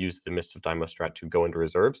 use the Mist of Daimyo strat to go into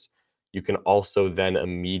reserves. You can also then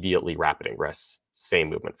immediately rapid ingress, same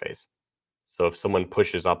movement phase. So if someone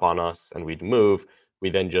pushes up on us and we'd move, we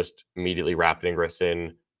then just immediately rapid ingress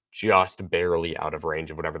in, just barely out of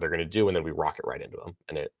range of whatever they're going to do, and then we rocket right into them.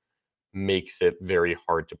 And it makes it very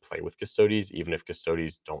hard to play with Custodes, even if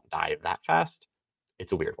Custodes don't die that fast.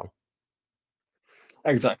 It's a weird one.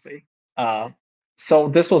 Exactly. So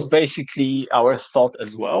this was basically our thought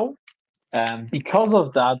as well. And because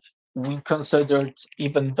of that, we considered,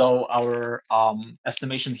 even though our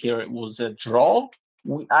estimation here was a draw,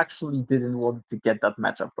 we actually didn't want to get that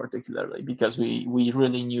matchup particularly, because we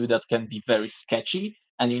really knew that can be very sketchy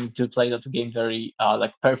and you need to play that game very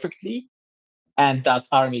perfectly. And that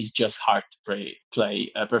army is just hard to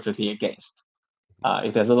play perfectly against.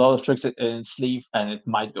 It has a lot of tricks in sleeve, and it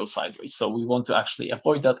might go sideways. So we want to actually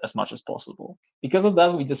avoid that as much as possible. Because of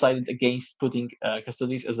that, we decided against putting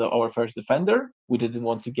Custodes as our first defender. We didn't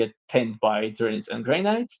want to get pinned by Tyranids and Grey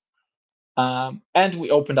Knights. And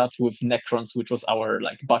we opened up with Necrons, which was our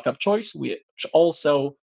backup choice, which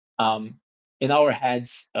also in our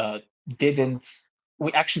heads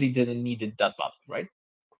we actually didn't need it that bad, right?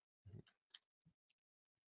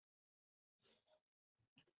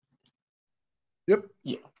 Yep.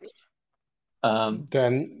 Yeah.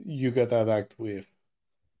 Then you get attacked with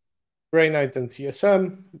Grey Knight and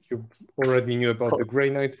CSM. You already knew about the Grey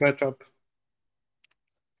Knight matchup.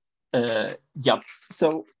 Yep.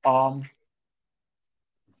 So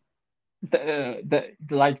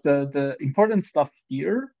the important stuff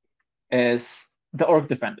here is the Orc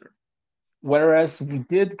Defender. Whereas we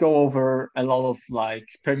did go over a lot of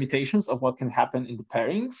permutations of what can happen in the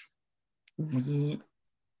pairings, we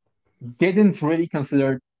didn't really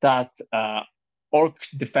consider that Orc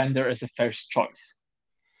Defender as a first choice,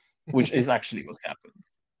 which is actually what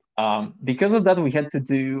happened. Because of that, we had to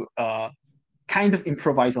do kind of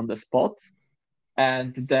improvise on the spot.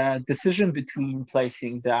 And the decision between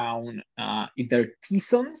placing down either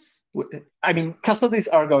T-Sons, I mean, Custodes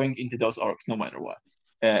are going into those orcs no matter what.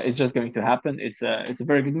 It's just going to happen. It's a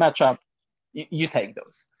very good matchup. You take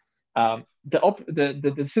those.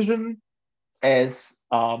 The decision is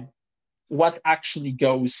what actually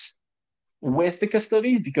goes with the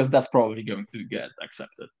Custodes, because that's probably going to get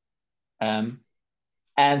accepted.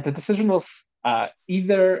 And the decision was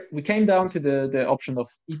either we came down to the option of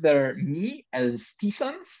either me as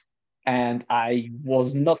T-Sons, and I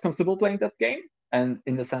was not comfortable playing that game, and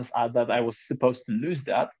in the sense that I was supposed to lose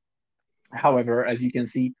that. However, as you can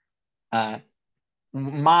see,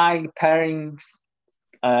 my pairings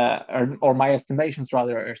or my estimations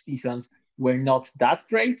rather as T-Sons were not that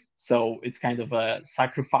great, so it's kind of a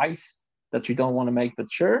sacrifice that you don't want to make, but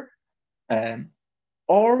sure.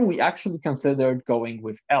 Or we actually considered going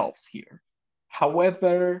with elves here.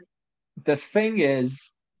 However, the thing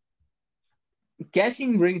is,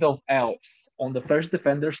 getting rid of elves on the first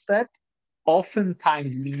defender step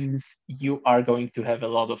oftentimes means you are going to have a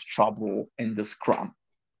lot of trouble in the scrum,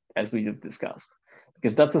 as we have discussed,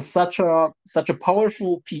 because that's such a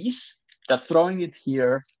powerful piece that throwing it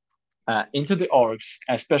here into the orcs,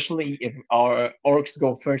 especially if our orcs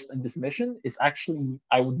go first in this mission, is actually,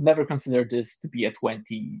 I would never consider this to be a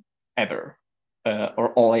 20 ever,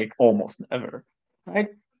 or almost ever, right?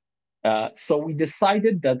 So we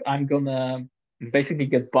decided that I'm gonna basically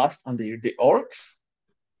get bust under the orcs,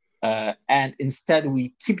 and instead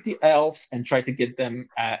we keep the elves and try to get them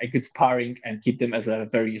a good pairing and keep them as a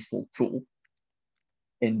very useful tool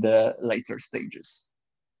in the later stages.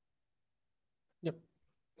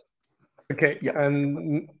 Okay, Yep.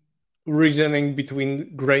 And reasoning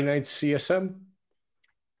between Grey Knight CSM?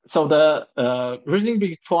 So the reasoning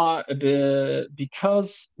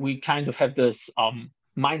because we kind of have this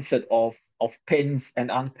mindset of pins and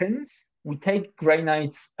unpins, we take Grey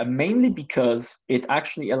Knights mainly because it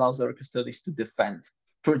actually allows our Custodes to defend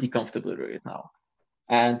pretty comfortably right now.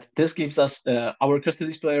 And this gives us, our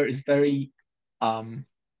Custodes player is very,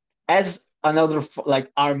 as another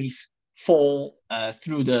armies fall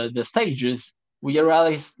through the stages, we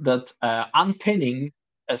realize that unpinning,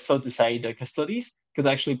 so to say, the Custodes could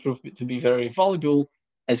actually prove to be very valuable,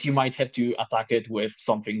 as you might have to attack it with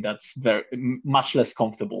something that's much less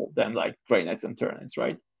comfortable than Grey Knights and Tyranids,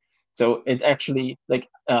 right? So it actually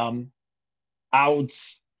out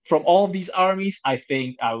from all of these armies, I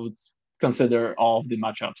think I would consider all of the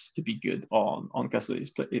matchups to be good on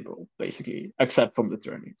Custodes playable, basically, except from the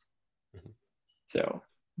Tyranids. So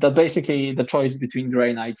that basically the choice between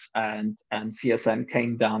Grey Knights and CSM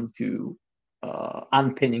came down to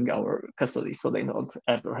unpinning our Custodes, so they don't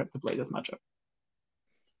ever have to play that matchup.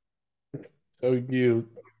 So you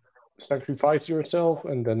sacrifice yourself,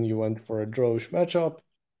 and then you went for a drawish matchup,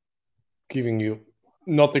 giving you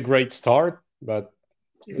not a great start, but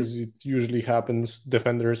as it usually happens,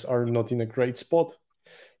 defenders are not in a great spot.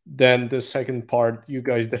 Then the second part, you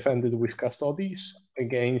guys defended with Custodes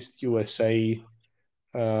against USA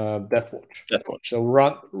Deathwatch. So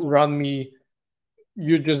run me.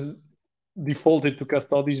 You just defaulted to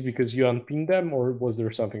Custodes because you unpinned them, or was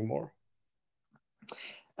there something more?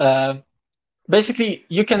 Basically,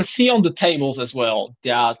 you can see on the tables as well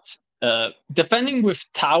that defending with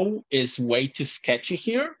Tau is way too sketchy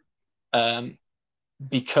here,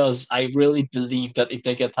 because I really believe that if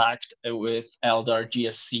they get attacked with Eldar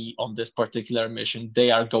GSC on this particular mission, they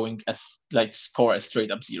are going as like score a straight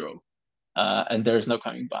up 0, and there's no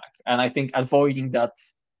coming back. And I think avoiding that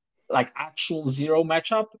like actual 0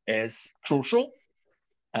 matchup is crucial.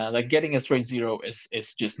 Like getting a straight 0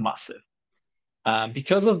 is just massive.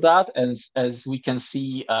 Because of that, as we can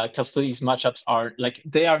see, Custodes matchups are like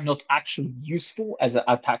they are not actually useful as an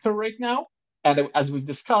attacker right now. And as we've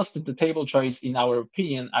discussed, the table choice, in our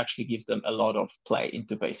opinion, actually gives them a lot of play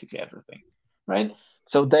into basically everything, right?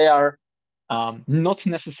 So they are not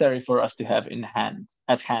necessary for us to have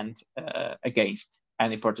at hand against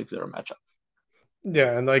any particular matchup.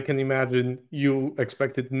 Yeah, and I can imagine you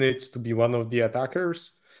expected Nits to be one of the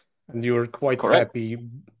attackers, and you were quite happy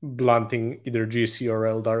blunting either GC or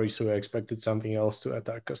Eldari, so I expected something else to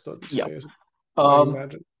attack Custodes. Yeah. I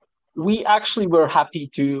imagine. We actually were happy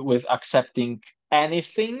with accepting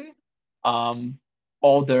anything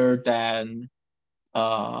other than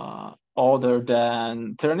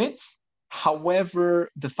Tyranids. However,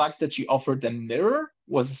 the fact that you offered a mirror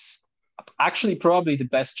was actually probably the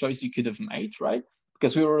best choice you could have made, right?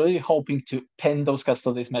 Because we were really hoping to pin those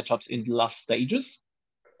Custodes matchups in the last stages.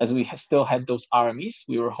 As we still had those armies,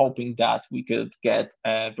 we were hoping that we could get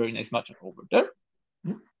a very nice matchup over there.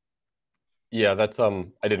 Yeah, that's I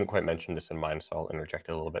didn't quite mention this in mine, so I'll interject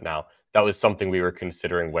a little bit now. That was something we were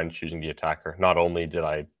considering when choosing the attacker. Not only did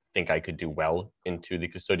I think I could do well into the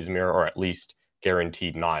Custodes mirror, or at least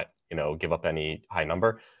guaranteed not, give up any high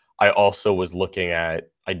number, I also was looking at,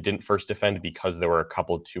 I didn't first defend because there were a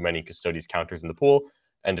couple too many Custodes counters in the pool,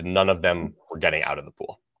 and none of them were getting out of the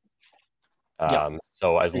pool.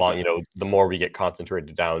 So as long, the more we get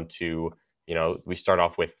concentrated down to, we start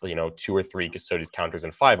off with, 2 or 3 Custodes counters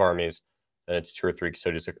and 5 armies, then it's 2 or 3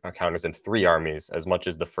 Custodes counters and 3 armies. As much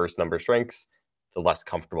as the first number shrinks, the less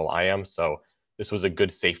comfortable I am. So this was a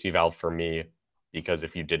good safety valve for me, because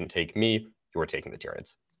if you didn't take me, you were taking the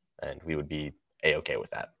Tyranids, and we would be A-okay with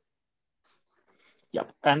that.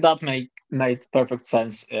 Yep, and that made perfect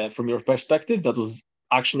sense from your perspective. That was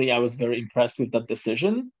actually, I was very impressed with that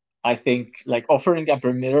decision. I think like offering up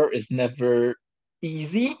a mirror is never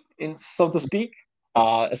easy, so to speak.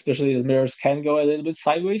 Especially the mirrors can go a little bit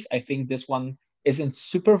sideways. I think this one isn't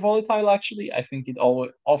super volatile, actually. I think it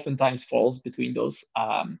oftentimes falls between those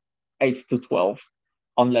 8 to 12,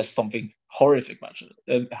 unless something horrific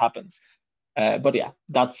happens. But yeah,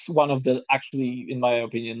 that's one of the, actually, in my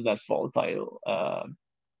opinion, less volatile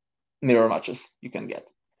mirror matches you can get.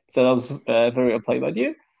 So that was very well played by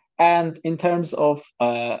you. And in terms of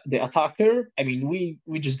the attacker, I mean, we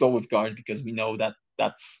just go with guard because we know that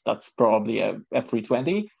that's probably a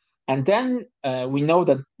 320. And then we know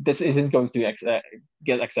that this isn't going to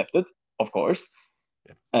get accepted, of course.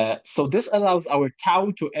 So this allows our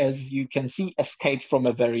Tau to, as you can see, escape from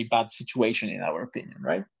a very bad situation, in our opinion,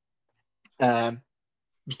 right?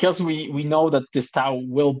 Because we know that this Tau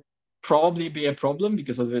will probably be a problem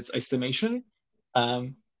because of its estimation.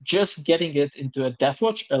 Just getting it into a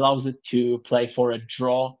Deathwatch allows it to play for a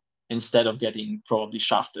draw instead of getting probably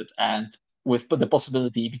shafted. And with the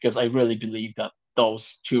possibility, because I really believe that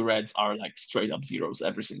those 2 reds are like straight up 0s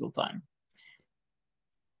every single time.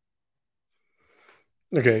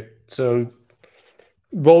 Okay, so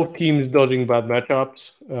both teams dodging bad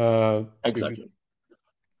matchups. Exactly.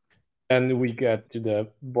 And we get to the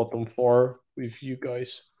bottom 4 with you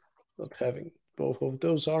guys not having both of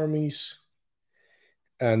those armies,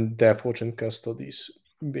 and Deathwatch and Custodes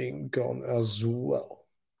being gone as well.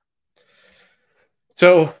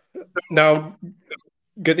 So now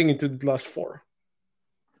getting into the last 4.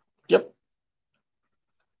 Yep.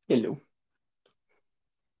 Hello.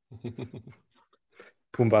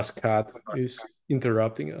 Pumba's cat is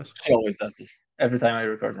interrupting us. He always does this every time I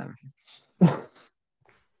record anything.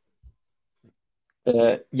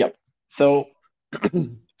 Yep. So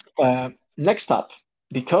next up,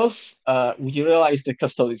 because we realize the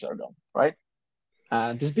Custodes are gone, right?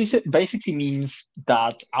 This basically means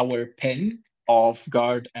that our pin of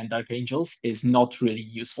Guard and Archangels is not really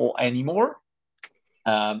useful anymore.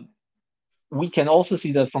 we can also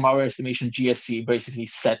see that from our estimation, GSC basically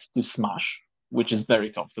set to smash, which is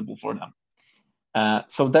very comfortable for them.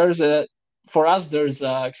 So for us, there's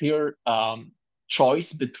a clear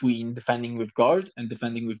choice between defending with Guard and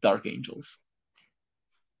defending with Dark Angels.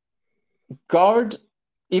 Guard,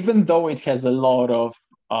 even though it has a lot of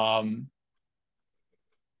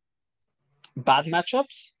bad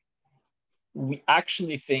matchups, we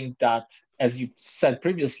actually think that, as you said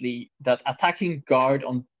previously, that attacking Guard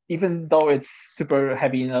on, even though it's super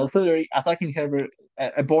heavy in artillery, attacking heavy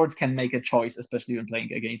a board can make a choice, especially when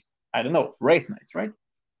playing against, I don't know, Wraith Knights, right?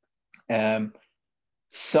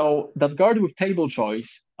 So that Guard with table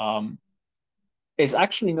choice is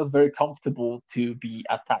actually not very comfortable to be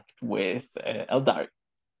attacked with Eldari.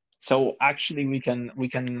 So actually, we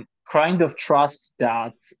can kind of trust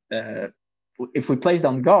that if we place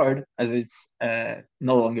down Guard, as it's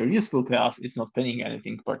no longer useful to us, it's not pinning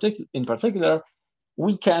anything in particular,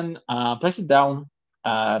 we can place it down,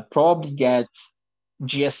 probably get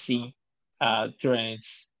GSC,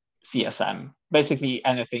 turrets, CSM, basically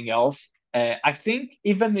anything else. I think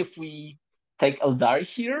even if we take Eldari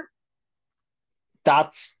here,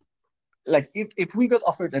 that's like if we got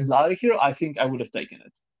offered Eldari here, I think I would have taken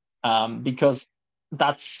it, because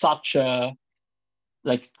that's such a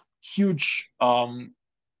huge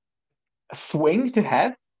swing to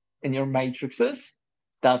have in your matrices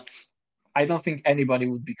that I don't think anybody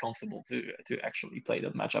would be comfortable to actually play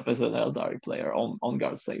that matchup as an Eldari player on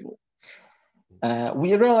Guard's table.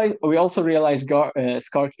 We also realize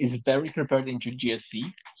Skark is very prepared into GSC.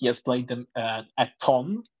 He has played them a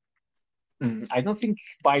ton. I don't think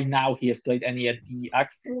by now he has played any at the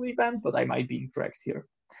actual event, but I might be incorrect here.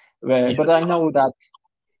 But I know that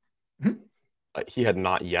he had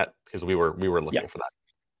not yet, because we were looking for that.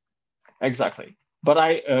 Exactly. But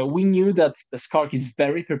we knew that Skark is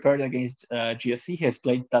very prepared against GSC. He has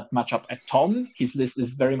played that matchup a ton. His list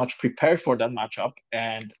is very much prepared for that matchup,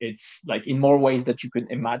 and it's like in more ways that you can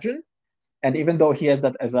imagine. And even though he has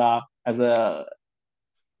that as a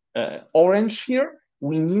orange here,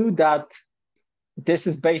 we knew that this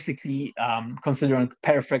is basically considering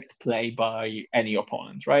perfect play by any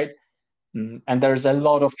opponent, right? And there's a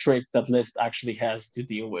lot of tricks that list actually has to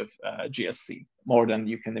deal with GSC, more than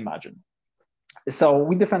you can imagine. So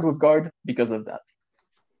we defend with Guard because of that.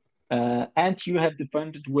 And you have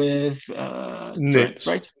defended with turrets,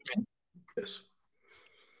 right? Yes.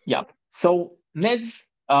 Yeah. So Nids,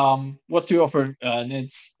 what do you offer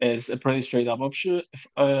Nids is a pretty straight up option,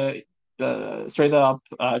 straight up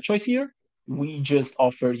choice here. We just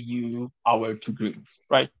offer you our 2 greens,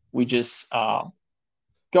 right? We just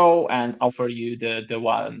go and offer you the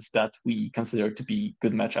ones that we consider to be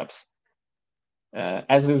good matchups.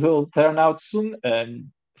 As it will turn out soon,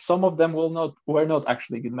 some of them were not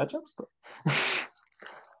actually good matchups,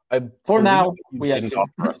 but for now we didn't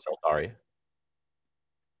offer us Eldari.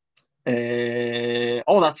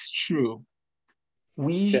 That's true.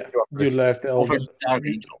 You left offered Dark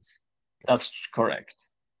Angels. That's correct.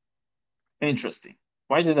 Interesting.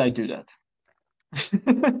 Why did I do that?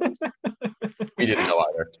 We didn't know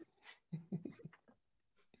either.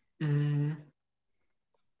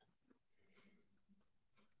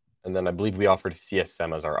 And then I believe we offered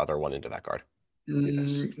CSM as our other one into that card.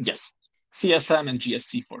 Yes. CSM and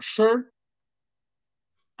GSC for sure.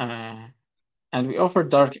 And we offer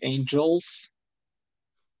Dark Angels,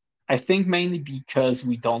 I think mainly because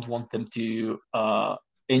we don't want them to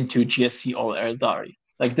into GSC or Eldari.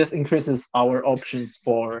 Like this increases our options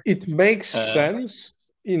for... It makes sense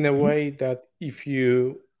in a way that if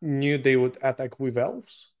you knew they would attack with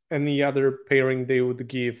elves, any other pairing they would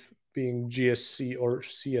give being GSC or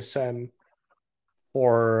CSM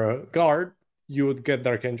or Guard, you would get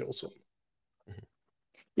Dark Angel soon.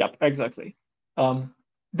 Yep, exactly.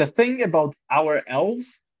 The thing about our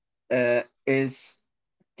elves is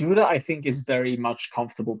Duda, I think, is very much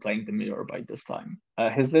comfortable playing the mirror by this time.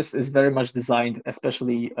 His list is very much designed,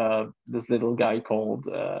 especially this little guy called...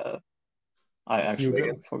 I actually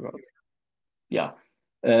forgot. Yeah.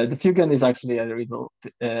 The Fugan is actually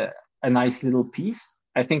a nice little piece.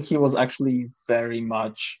 I think he was actually very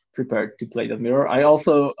much prepared to play that mirror. I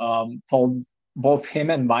also told both him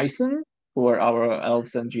and Myson, who are our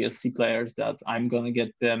elves and GSC players, that I'm going to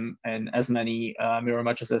get them in as many mirror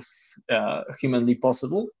matches as humanly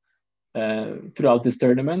possible throughout this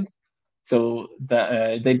tournament. So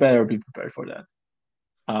that they better be prepared for that.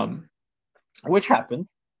 Which happened,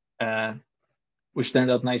 which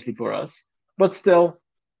turned out nicely for us. But still,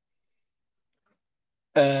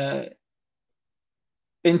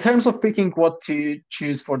 in terms of picking what to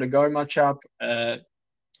choose for the Guard matchup,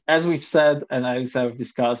 as we've said and as I've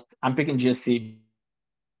discussed, I'm picking GSC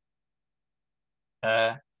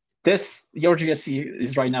your GSC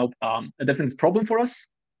is right now a definite problem for us.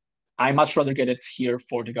 I much rather get it here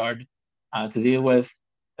for the guard to deal with.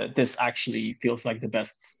 This actually feels like the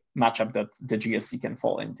best matchup that the GSC can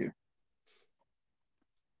fall into.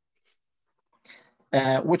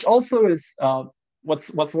 Which also is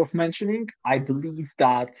what's worth mentioning. I believe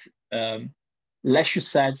that Leshu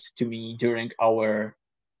said to me during our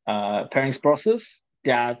pairings process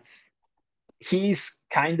that he's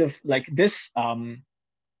kind of like this.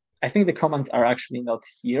 I think the comments are actually not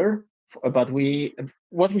here, but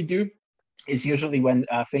what we do is usually when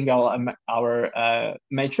filling our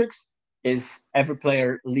matrix is every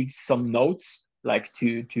player leaves some notes like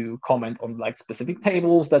to comment on like specific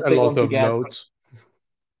tables that they want to get. Notes.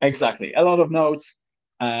 Exactly, a lot of notes.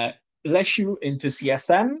 Leshu into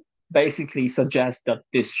CSM basically suggests that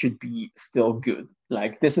this should be still good.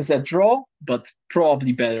 Like this is a draw, but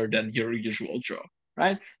probably better than your usual draw,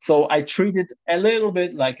 right? So I treat it a little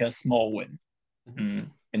bit like a small win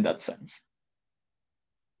in that sense.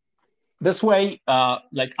 This way,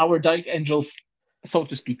 like our Dark Angels, so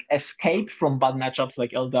to speak, escape from bad matchups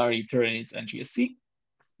like Eldari, Tyranids, and GSC.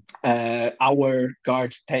 Our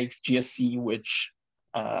guard takes GSC, which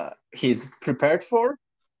he's prepared for,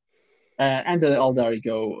 and the Eldari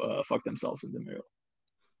go fuck themselves in the mirror.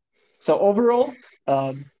 So overall,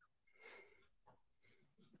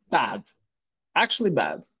 bad. Actually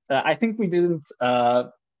bad. I think we didn't...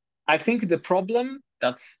 I think the problem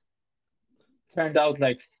that's turned out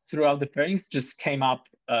like throughout the pairings just came up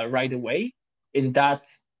right away, in that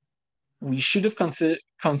we should have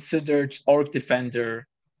considered Orc Defender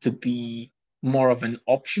to be more of an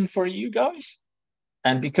option for you guys.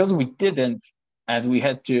 And because we didn't, and we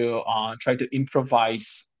had to try to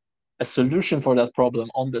improvise a solution for that problem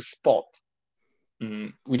on the spot,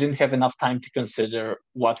 we didn't have enough time to consider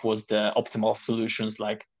what was the optimal solutions,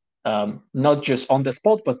 like not just on the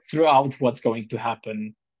spot, but throughout what's going to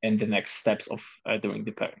happen in the next steps of doing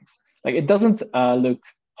the pairings. Like it doesn't look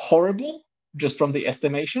horrible just from the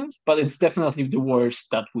estimations, but it's definitely the worst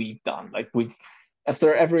that we've done. Like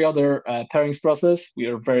after every other pairings process, we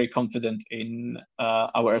are very confident in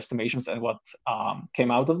our estimations and what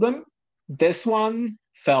came out of them. This one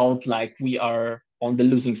felt like we are on the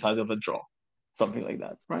losing side of a draw, something like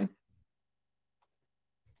that, right?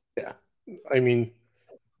 Yeah, I mean,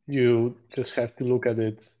 you just have to look at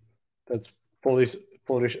it. That's Polish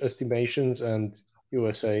estimations and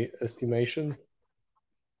USA estimation,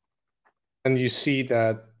 and you see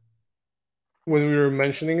that when we were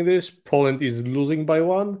mentioning this, Poland is losing by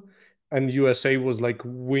 1, and USA was like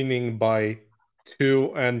winning by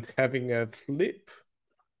 2 and having a flip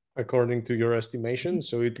according to your estimation.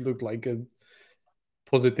 So it looked like a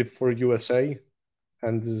positive for USA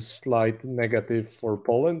and a slight negative for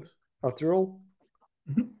Poland after all.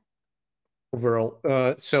 Overall.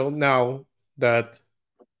 So now that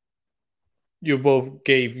you both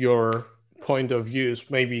gave your point of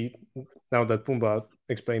views, maybe now that Pumba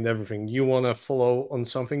explained everything, you want to follow on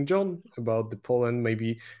something, John, about the Poland,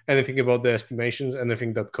 maybe anything about the estimations,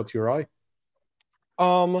 anything that caught your eye?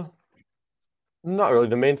 Not really.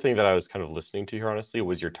 The main thing that I was kind of listening to here, honestly,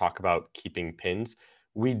 was your talk about keeping pins.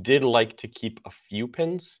 We did like to keep a few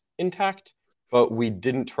pins intact, but we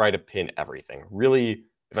didn't try to pin everything. Really,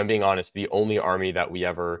 if I'm being honest, the only army that we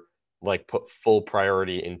ever like put full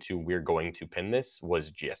priority into we're going to pin this was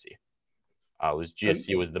GSC.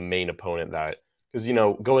 GSC was the main opponent that, because, you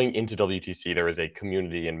know, going into WTC, there was a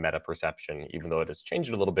community and meta perception, even though it has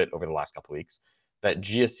changed a little bit over the last couple of weeks, that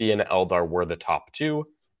GSC and Eldar were the top two.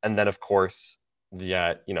 And then, of course,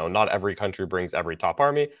 not every country brings every top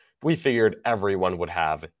army. We figured everyone would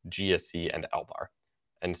have GSC and Eldar.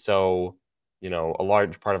 And so, a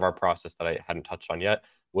large part of our process that I hadn't touched on yet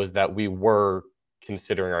was that we were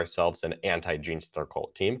considering ourselves an anti-Genestealer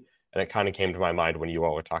cult team. And it kind of came to my mind when you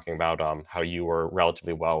all were talking about how you were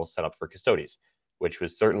relatively well set up for Custodes, which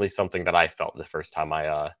was certainly something that I felt the first time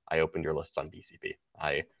I opened your lists on BCP.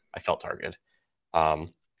 I felt targeted.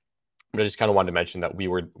 But I just kind of wanted to mention that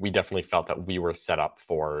we definitely felt that we were set up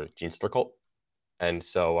for Genestealer cult. And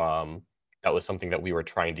so that was something that we were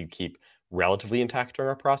trying to keep relatively intact during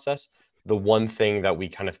our process. The one thing that we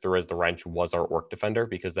kind of threw as the wrench was our Orc Defender,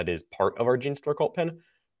 because that is part of our Genestealer cult pin.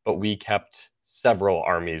 But we kept several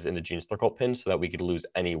armies in the Genestealer cult pin so that we could lose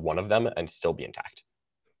any one of them and still be intact.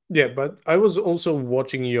 Yeah, but I was also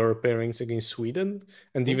watching your pairings against Sweden,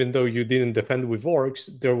 and even though you didn't defend with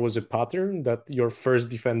Orcs, there was a pattern that your first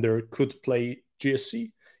defender could play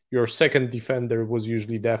GSC, your second defender was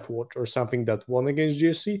usually Deathwatch or something that won against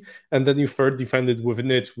GSC, and then you third defended with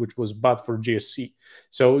Nits, which was bad for GSC.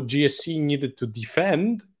 So GSC needed to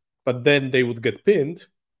defend, but then they would get pinned,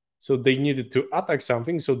 So they needed to attack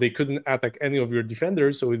something, so they couldn't attack any of your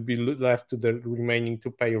defenders, so it'd be left to the remaining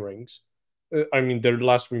 2 pairings. Their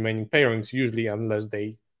last remaining pairings, usually, unless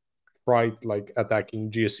they tried like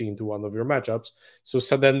attacking GSC into one of your matchups. So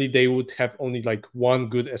suddenly they would have only like one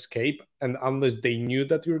good escape, and unless they knew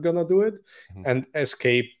that you're gonna do it and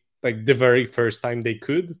escape like the very first time they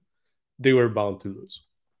could, they were bound to lose.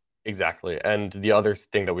 Exactly. And the other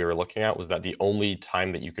thing that we were looking at was that the only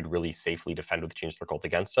time that you could really safely defend with Changeless Cult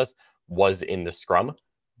against us was in the scrum,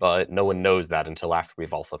 but no one knows that until after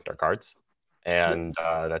we've all flipped our cards. And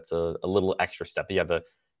that's a little extra step. But yeah,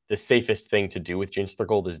 the safest thing to do with Changeless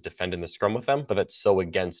Cult is defend in the scrum with them, but that's so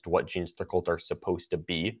against what Changeless Cult are supposed to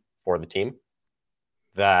be for the team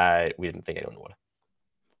that we didn't think anyone would.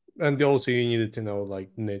 And also you needed to know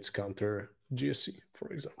like Nate's counter GSC, for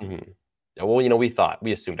example. Mm-hmm. Yeah, well,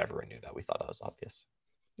 we assumed everyone knew that. We thought that was obvious.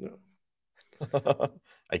 Yeah.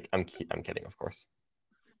 I'm kidding, of course.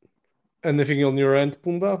 Anything on your end,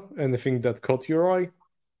 Pumba? Anything that caught your eye?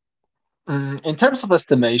 In terms of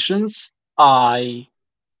estimations, I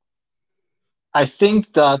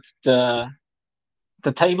think that the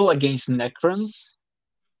table against Necrons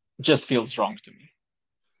just feels wrong to me.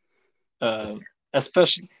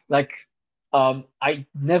 Especially like I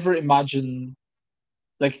never imagine,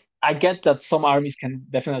 like, I get that some armies can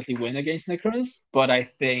definitely win against Necrons, but I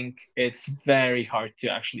think it's very hard to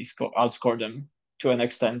actually outscore them to an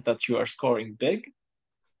extent that you are scoring big.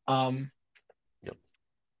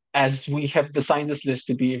 As we have designed this list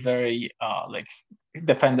to be very like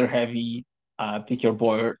defender heavy, pick your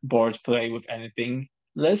board, play with anything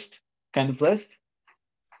list kind of list.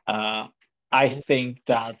 I think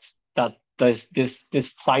that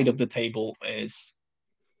this side of the table is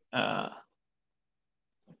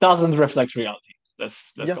doesn't reflect reality.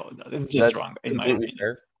 Let's call it that. It's just wrong in my opinion.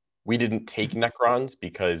 Fair. We didn't take Necrons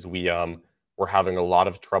because we were having a lot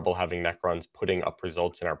of trouble having Necrons putting up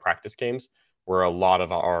results in our practice games, where a lot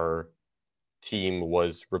of our team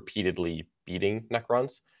was repeatedly beating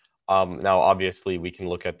Necrons. Now, obviously, we can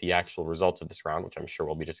look at the actual results of this round, which I'm sure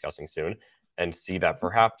we'll be discussing soon, and see that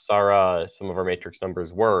perhaps our some of our matrix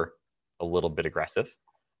numbers were a little bit aggressive.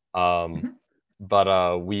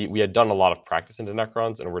 But we had done a lot of practice into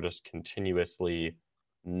Necrons, and we're just continuously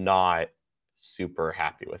not super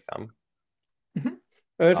happy with them.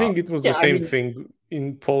 I think it was the same thing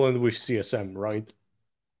in Poland with CSM, right?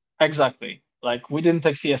 Exactly. Like, we didn't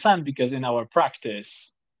take CSM because in our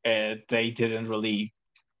practice, they didn't really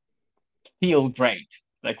feel great.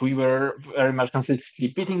 Like, we were very much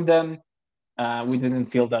consistently beating them. We didn't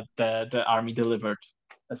feel that the army delivered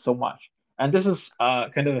so much. And this is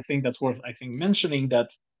kind of a thing that's worth, I think, mentioning, that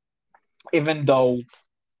even though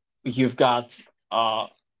you've got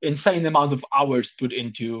insane amount of hours put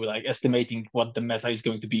into like estimating what the meta is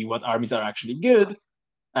going to be, what armies are actually good,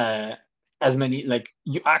 as many, like,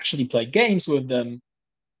 you actually play games with them,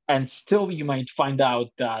 and still you might find out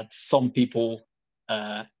that some people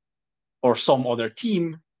or some other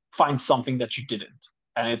team finds something that you didn't,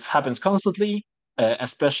 and it happens constantly.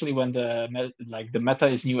 Especially when the meta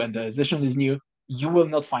is new and the position is new, you will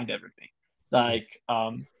not find everything. Like,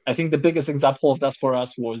 I think the biggest example of that for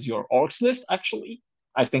us was your orcs list. Actually,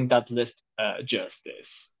 I think that list just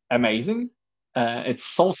is amazing. It's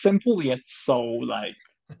so simple yet so like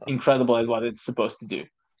incredible at what it's supposed to do.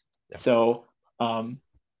 Yeah. So,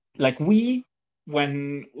 like, we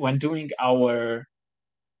when doing our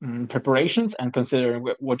preparations and considering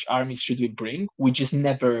which armies should we bring, we just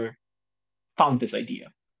never found this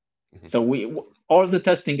idea. So all the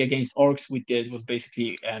testing against orcs we did was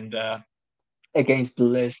basically against the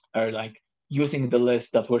list, or like using the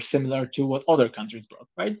list that were similar to what other countries brought,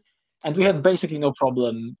 right? And we had basically no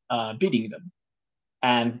problem beating them.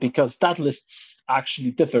 And because that list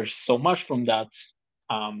actually differs so much from that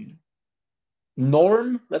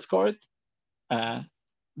norm, let's call it,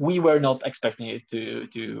 we were not expecting it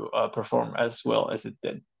to perform as well as it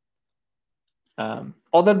did.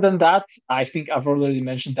 Other than that, I think I've already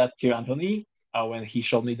mentioned that to Anthony when he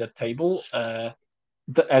showed me that table.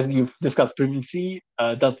 As you've discussed previously,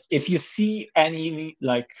 that if you see any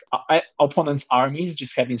like opponents' armies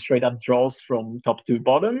just having straight up draws from top to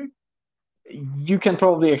bottom, you can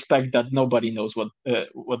probably expect that nobody knows what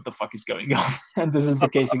the fuck is going on. And this is the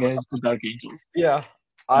case against the Dark Angels. Yeah,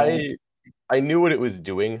 I knew what it was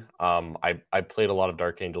doing. I played a lot of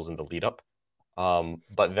Dark Angels in the lead up.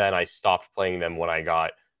 But then I stopped playing them when I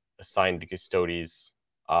got assigned to Custodes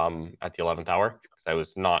at the 11th hour, because I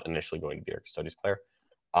was not initially going to be a Custodes player.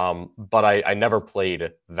 But I never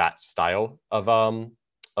played that style of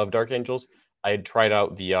Dark Angels. I had tried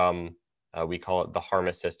out the we call it the Harm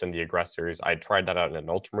Assist and the Aggressors. I had tried that out in an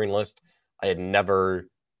Ultramarine list. I had never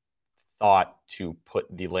thought to put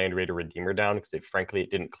the Land Raider Redeemer down because frankly,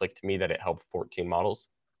 it didn't click to me that it helped 14 models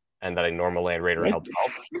and that a normal Land Raider helped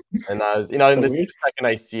 12. And I was, So in this weird. second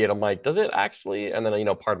I see it, I'm like, does it actually? And then,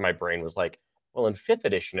 part of my brain was like, well, in 5th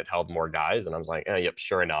edition, it held more guys. And I was like, yep,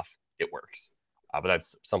 sure enough, it works. But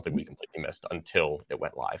that's something we completely missed until it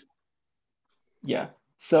went live. Yeah.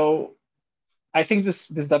 So I think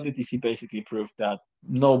this WTC basically proved that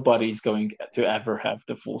nobody's going to ever have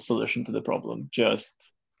the full solution to the problem, just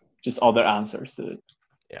other answers to it.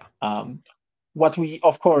 Yeah. What we,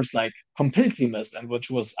 of course, completely missed, and which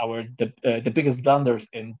was the biggest blunders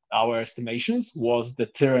in our estimations, was the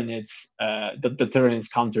Tyranids, the Tyranids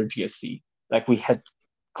counter GSC. We had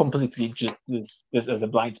completely just this as a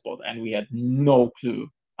blind spot, and we had no clue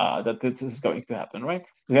that this is going to happen, right?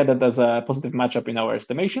 We had that as a positive matchup in our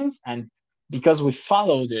estimations, and because we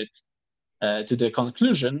followed it to the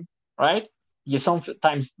conclusion, right? You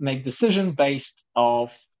sometimes make decision based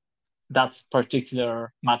off that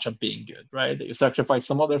particular matchup being good, right? You sacrifice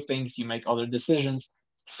some other things, you make other decisions.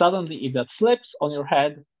 Suddenly, if that flips on your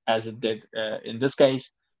head, as it did in this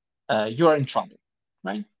case, you are in trouble,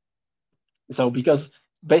 right? So because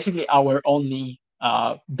basically our only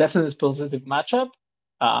definite positive matchup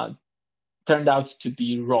turned out to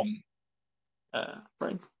be wrong,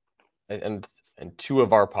 right? And 2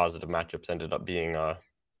 of our positive matchups ended up being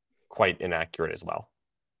quite inaccurate as well.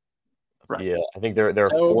 Right. Yeah, I think there are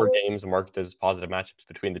 4 games marked as positive matchups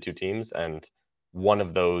between the 2 teams, and one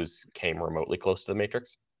of those came remotely close to the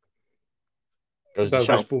Matrix. That was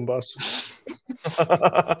Pumba's.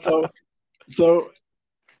 So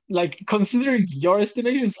considering your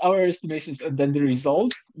estimations, our estimations, and then the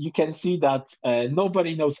results, you can see that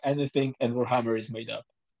nobody knows anything, and Warhammer is made up.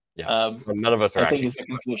 Yeah, none of us are. I think is the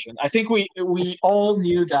conclusion. I think we all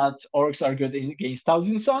knew that orcs are good against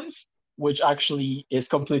Thousand Suns, which actually is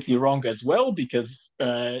completely wrong as well, because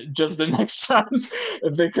just the next round,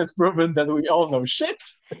 Vic has proven that we all know shit.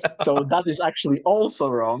 So that is actually also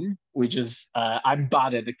wrong, which is I'm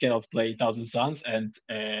bad at cannot play Thousand Suns, and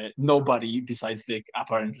nobody besides Vic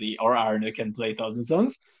apparently or Arne can play Thousand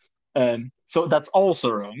Suns. So that's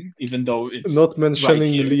also wrong, even though it's not mentioning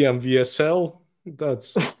right Liam VSL.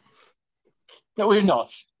 That's no, we're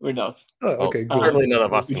not. We're not. Oh, okay, good. Certainly none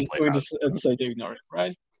of us we can just, play we that. just decide to ignore it,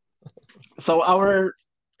 right? So our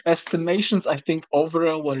estimations, I think,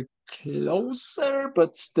 overall were closer,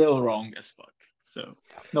 but still wrong as fuck. So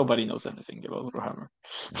nobody knows anything about Warhammer.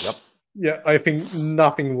 Yep. Yeah, I think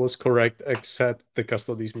nothing was correct except the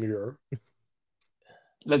Custody's mirror.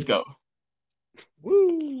 Let's go.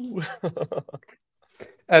 Woo!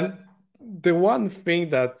 And the one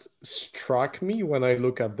thing that struck me when I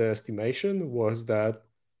look at the estimation was that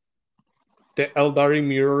the Eldari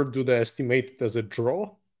mirror do the estimate as a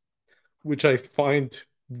draw, which I find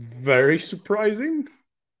very surprising.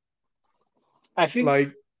 I think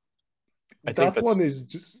that one is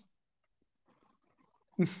just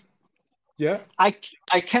yeah. I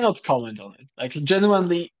cannot comment on it.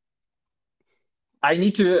 Genuinely, I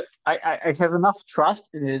need to. I have enough trust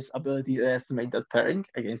in his ability to estimate that pairing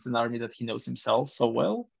against an army that he knows himself so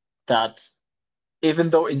well that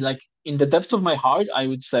even though in the depths of my heart, I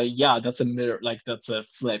would say, yeah, that's a mirror, that's a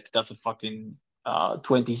flip, that's a fucking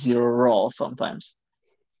 20-0 roll sometimes.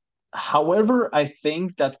 However, I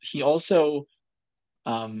think that he also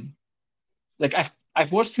I've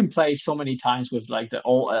watched him play so many times with the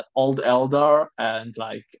old Eldar and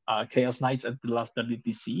Chaos Knights at the last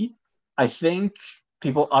WTC. I think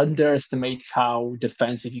people underestimate how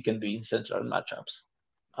defensive you can be in central matchups.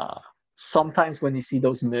 Sometimes when you see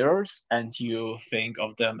those mirrors and you think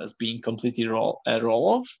of them as being completely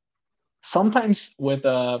roll-off, sometimes with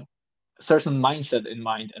a certain mindset in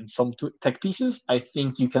mind and some tech pieces, I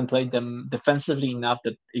think you can play them defensively enough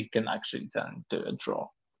that it can actually turn to a draw.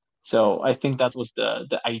 So I think that was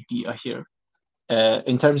the idea here.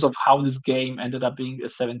 In terms of how this game ended up being a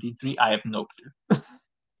 17-3, I have no clue.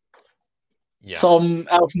 Yeah. Some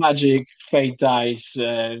elf magic, fate dice,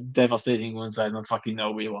 devastating ones. I don't fucking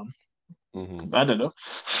know. We won. Mm-hmm. I don't know.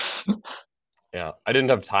 Yeah, I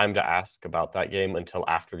didn't have time to ask about that game until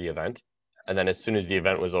after the event, and then as soon as the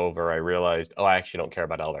event was over, I realized, I actually don't care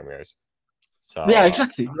about Eldar mirrors. So yeah,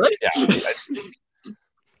 exactly, right? Yeah,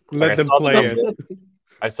 let them play it.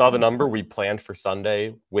 I saw the number. We planned for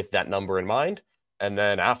Sunday with that number in mind, and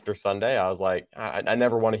then after Sunday, I was like, I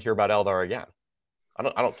never want to hear about Eldar again. I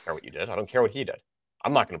don't care what you did. I don't care what he did.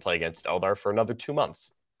 I'm not going to play against Eldar for another 2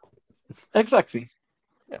 months. Exactly.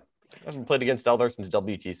 Yeah, I haven't played against Eldar since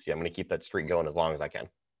WTC. I'm going to keep that streak going as long as I can.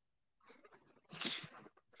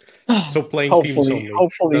 So playing teams only.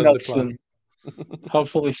 Hopefully not soon.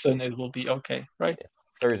 Hopefully soon it will be okay, right?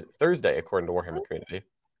 Yeah. Thursday, according to Warhammer Community.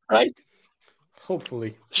 right?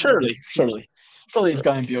 Hopefully. Surely it's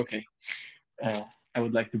going to be okay. I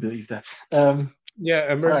would like to believe that. Yeah, All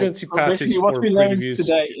right. emergency So basically, patches what for we learned previous.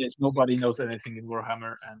 today is nobody knows anything in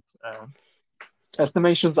Warhammer, and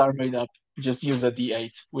estimations are made up. Just use a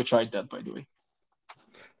D8. We tried that, by the way.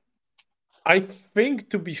 I think,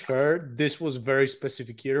 to be fair, this was very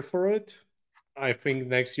specific year for it. I think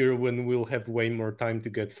next year, when we'll have way more time to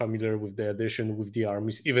get familiar with the addition with the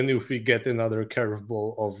armies, even if we get another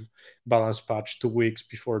curveball of balance patch 2 weeks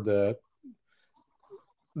before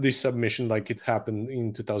this submission, like it happened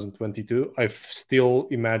in 2022, I still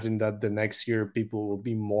imagine that the next year people will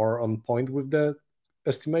be more on point with the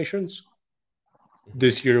estimations.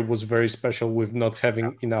 This year was very special with not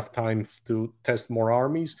having enough time to test more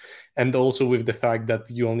armies, and also with the fact that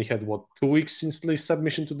you only had 2 weeks since the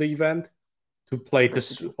submission to the event to play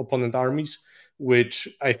test opponent armies, which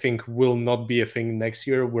I think will not be a thing next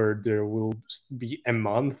year, where there will be a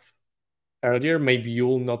month earlier. Maybe you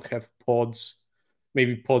will not have pods.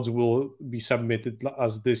 Maybe pods will be submitted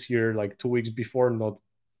as this year, like 2 weeks before, not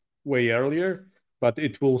way earlier, but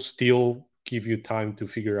it will still give you time to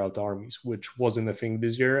figure out armies, which wasn't a thing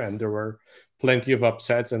this year. And there were plenty of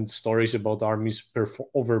upsets and stories about armies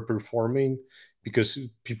overperforming because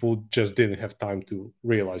people just didn't have time to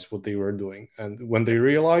realize what they were doing. And when they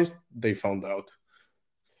realized, they found out.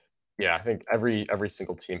 Yeah, I think every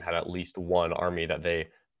single team had at least one army that they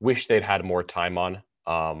wish they'd had more time on.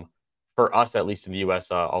 For us, at least in the US,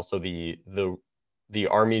 also the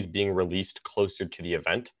armies being released closer to the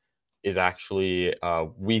event is actually,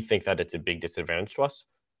 we think that it's a big disadvantage to us,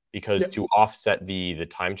 because to offset the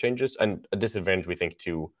time changes, and a disadvantage, we think,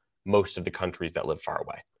 to most of the countries that live far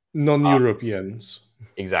away. Non-Europeans.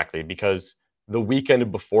 Exactly, because the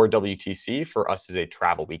weekend before WTC for us is a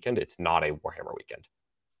travel weekend. It's not a Warhammer weekend.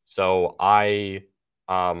 So I,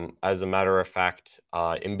 as a matter of fact,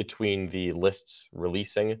 in between the lists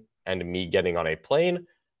releasing and me getting on a plane,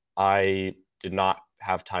 I did not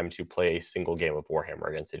have time to play a single game of Warhammer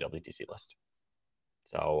against a WTC list.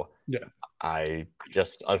 So yeah, I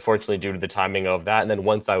just, unfortunately, due to the timing of that, and then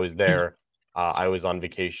once I was there, I was on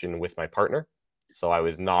vacation with my partner. So I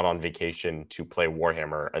was not on vacation to play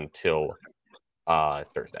Warhammer until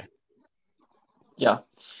Thursday. Yeah.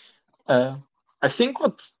 I think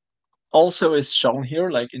what also is shown here,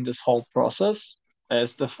 like in this whole process,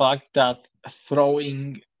 is the fact that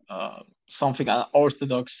throwing something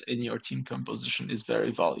unorthodox in your team composition is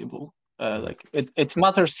very valuable. Like it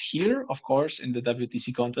matters here, of course, in the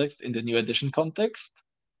WTC context, in the new edition context,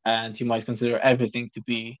 and you might consider everything to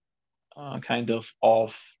be kind of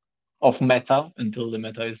off meta until the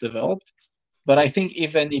meta is developed. But I think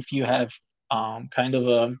even if you have kind of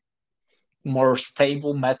a more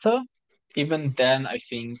stable meta, even then, I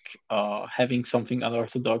think having something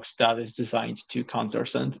unorthodox that is designed to counter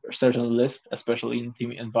certain lists, especially in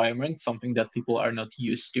team environments, something that people are not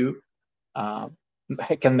used to,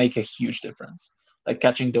 can make a huge difference. Like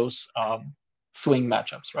catching those swing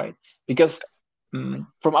matchups, right? Because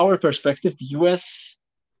from our perspective, the US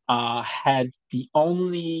had the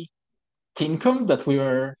only team comp that we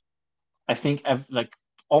were, I think, like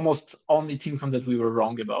almost only team comp that we were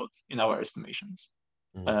wrong about in our estimations.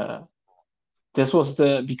 This was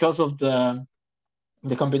because of the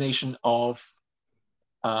combination of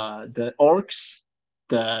the orcs,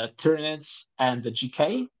 the Tyranids, and the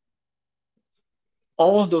GK.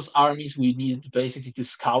 All of those armies we needed basically to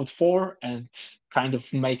scout for and kind of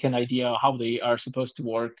make an idea how they are supposed to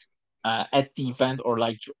work at the event or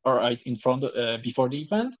in front before the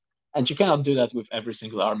event. And you cannot do that with every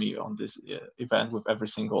single army on this event, with every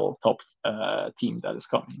single top team that is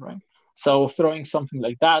coming, right? So throwing something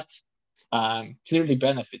like that clearly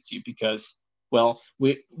benefits you because, well,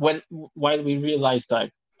 while we realize that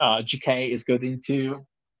GK is good into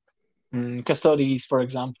custodies, for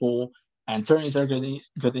example, and Tyranids are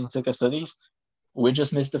good into custodies, we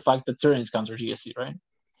just missed the fact that Tyranids counter GSC, right?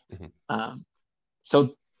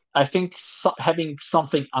 So I think having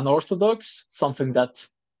something unorthodox, something that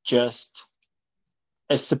just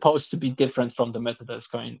is supposed to be different from the meta that's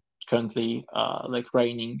currently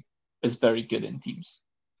reigning, is very good in teams.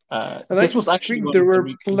 This was actually one there of were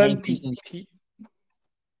the plenty main reasons.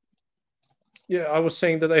 Yeah, I was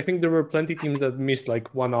saying that I think there were plenty teams that missed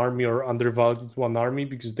like one army or undervalued one army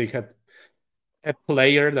because they had a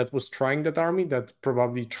player that was trying that army that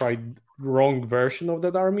probably tried wrong version of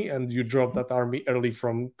that army, and you drop that army early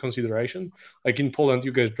from consideration. Like in Poland,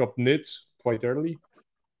 you guys dropped Nits quite early.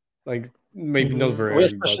 Like maybe not very We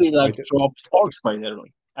early, but especially dropped orcs quite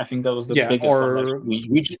early. I think that was the biggest one.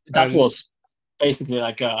 Like that was basically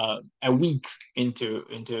like a week into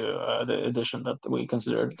the edition that we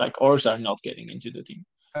considered like orcs are not getting into the team.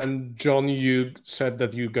 And John, you said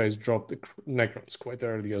that you guys dropped the Necrons quite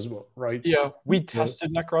early as well, right? Yeah, we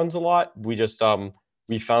tested Necrons a lot. We just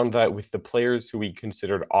we found that with the players who we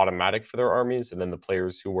considered automatic for their armies, and then the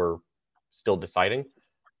players who were still deciding,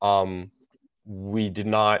 we did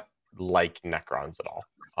not like Necrons at all.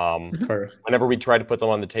 Whenever we tried to put them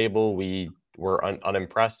on the table, we were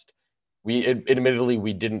unimpressed. Admittedly,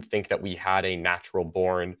 we didn't think that we had a natural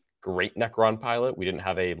born great Necron pilot. We didn't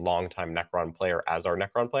have a long-time Necron player as our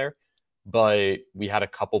Necron player, but we had a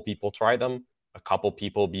couple people try them, a couple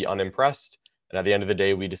people be unimpressed, and at the end of the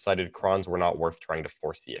day, we decided Crons were not worth trying to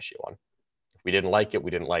force the issue on. If we didn't like it,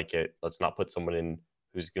 we didn't like it. Let's not put someone in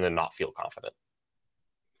who's going to not feel confident.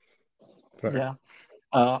 Yeah.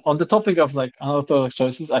 On the topic of like unorthodox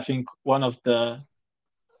choices, I think one of the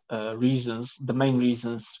main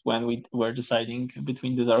reasons when we were deciding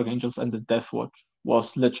between the Dark Angels and the Death Watch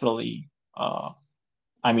was literally,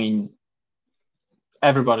 I mean,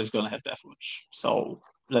 everybody's going to have Death Watch, so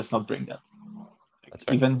let's not bring that.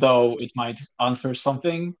 Even though it might answer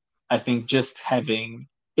something, I think just having,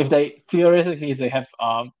 if they have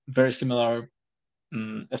very similar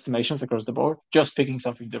estimations across the board, just picking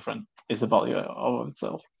something different is a value of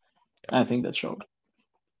itself. Yeah. And I think that showed.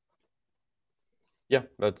 Yeah,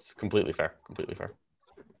 that's completely fair. Completely fair.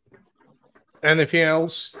 Anything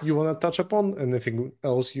else you want to touch upon? Anything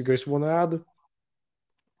else you guys want to add?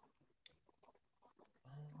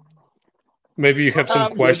 Maybe you have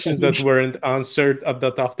some questions that weren't answered at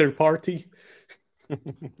that after party.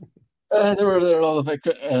 There were a lot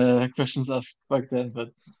of questions asked back then,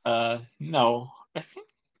 but no,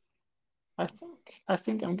 I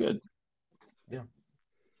think I'm good. Yeah,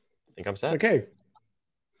 I think I'm set. Okay.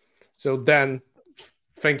 So Dan,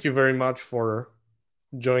 thank you very much for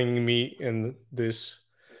joining me in this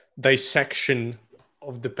dissection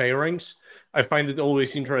of the pairings. I find it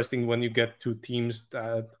always interesting when you get two teams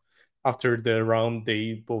that after the round,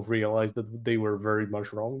 they both realize that they were very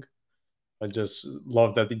much wrong. I just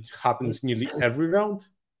love that it happens nearly every round,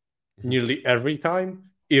 nearly every time,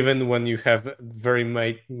 even when you have a very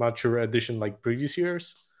mature edition like previous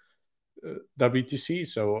years, WTC.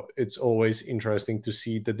 So it's always interesting to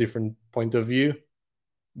see the different point of view.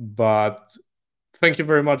 But thank you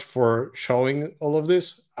very much for showing all of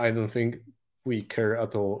this. I don't think we care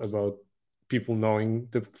at all about people knowing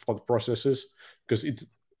the thought processes, because it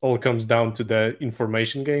all comes down to the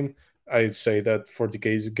information game. I'd say that 40K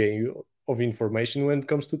is a game of information when it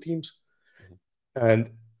comes to teams. And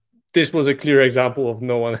this was a clear example of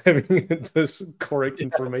no one having this correct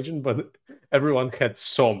information, but everyone had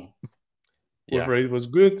some. Yeah. Whether it was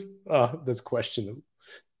good, that's questionable.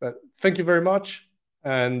 But thank you very much.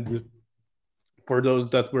 And for those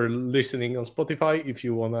that were listening on Spotify, if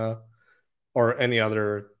you want to, or any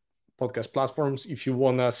other podcast platforms, if you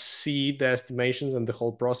want to see the estimations and the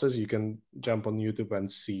whole process, you can jump on YouTube and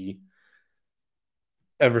see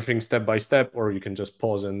everything step by step, or you can just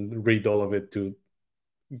pause and read all of it to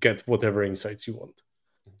get whatever insights you want.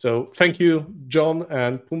 So thank you, John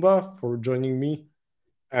and Pumba, for joining me,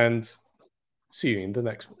 and see you in the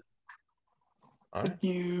next one. All right. Thank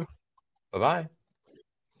you. Bye-bye.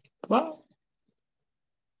 Bye.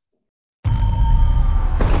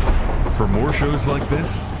 For more shows like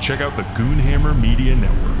this, check out the Goonhammer Media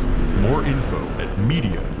Network. More info at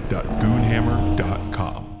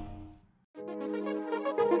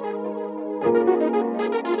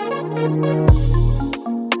media.goonhammer.com.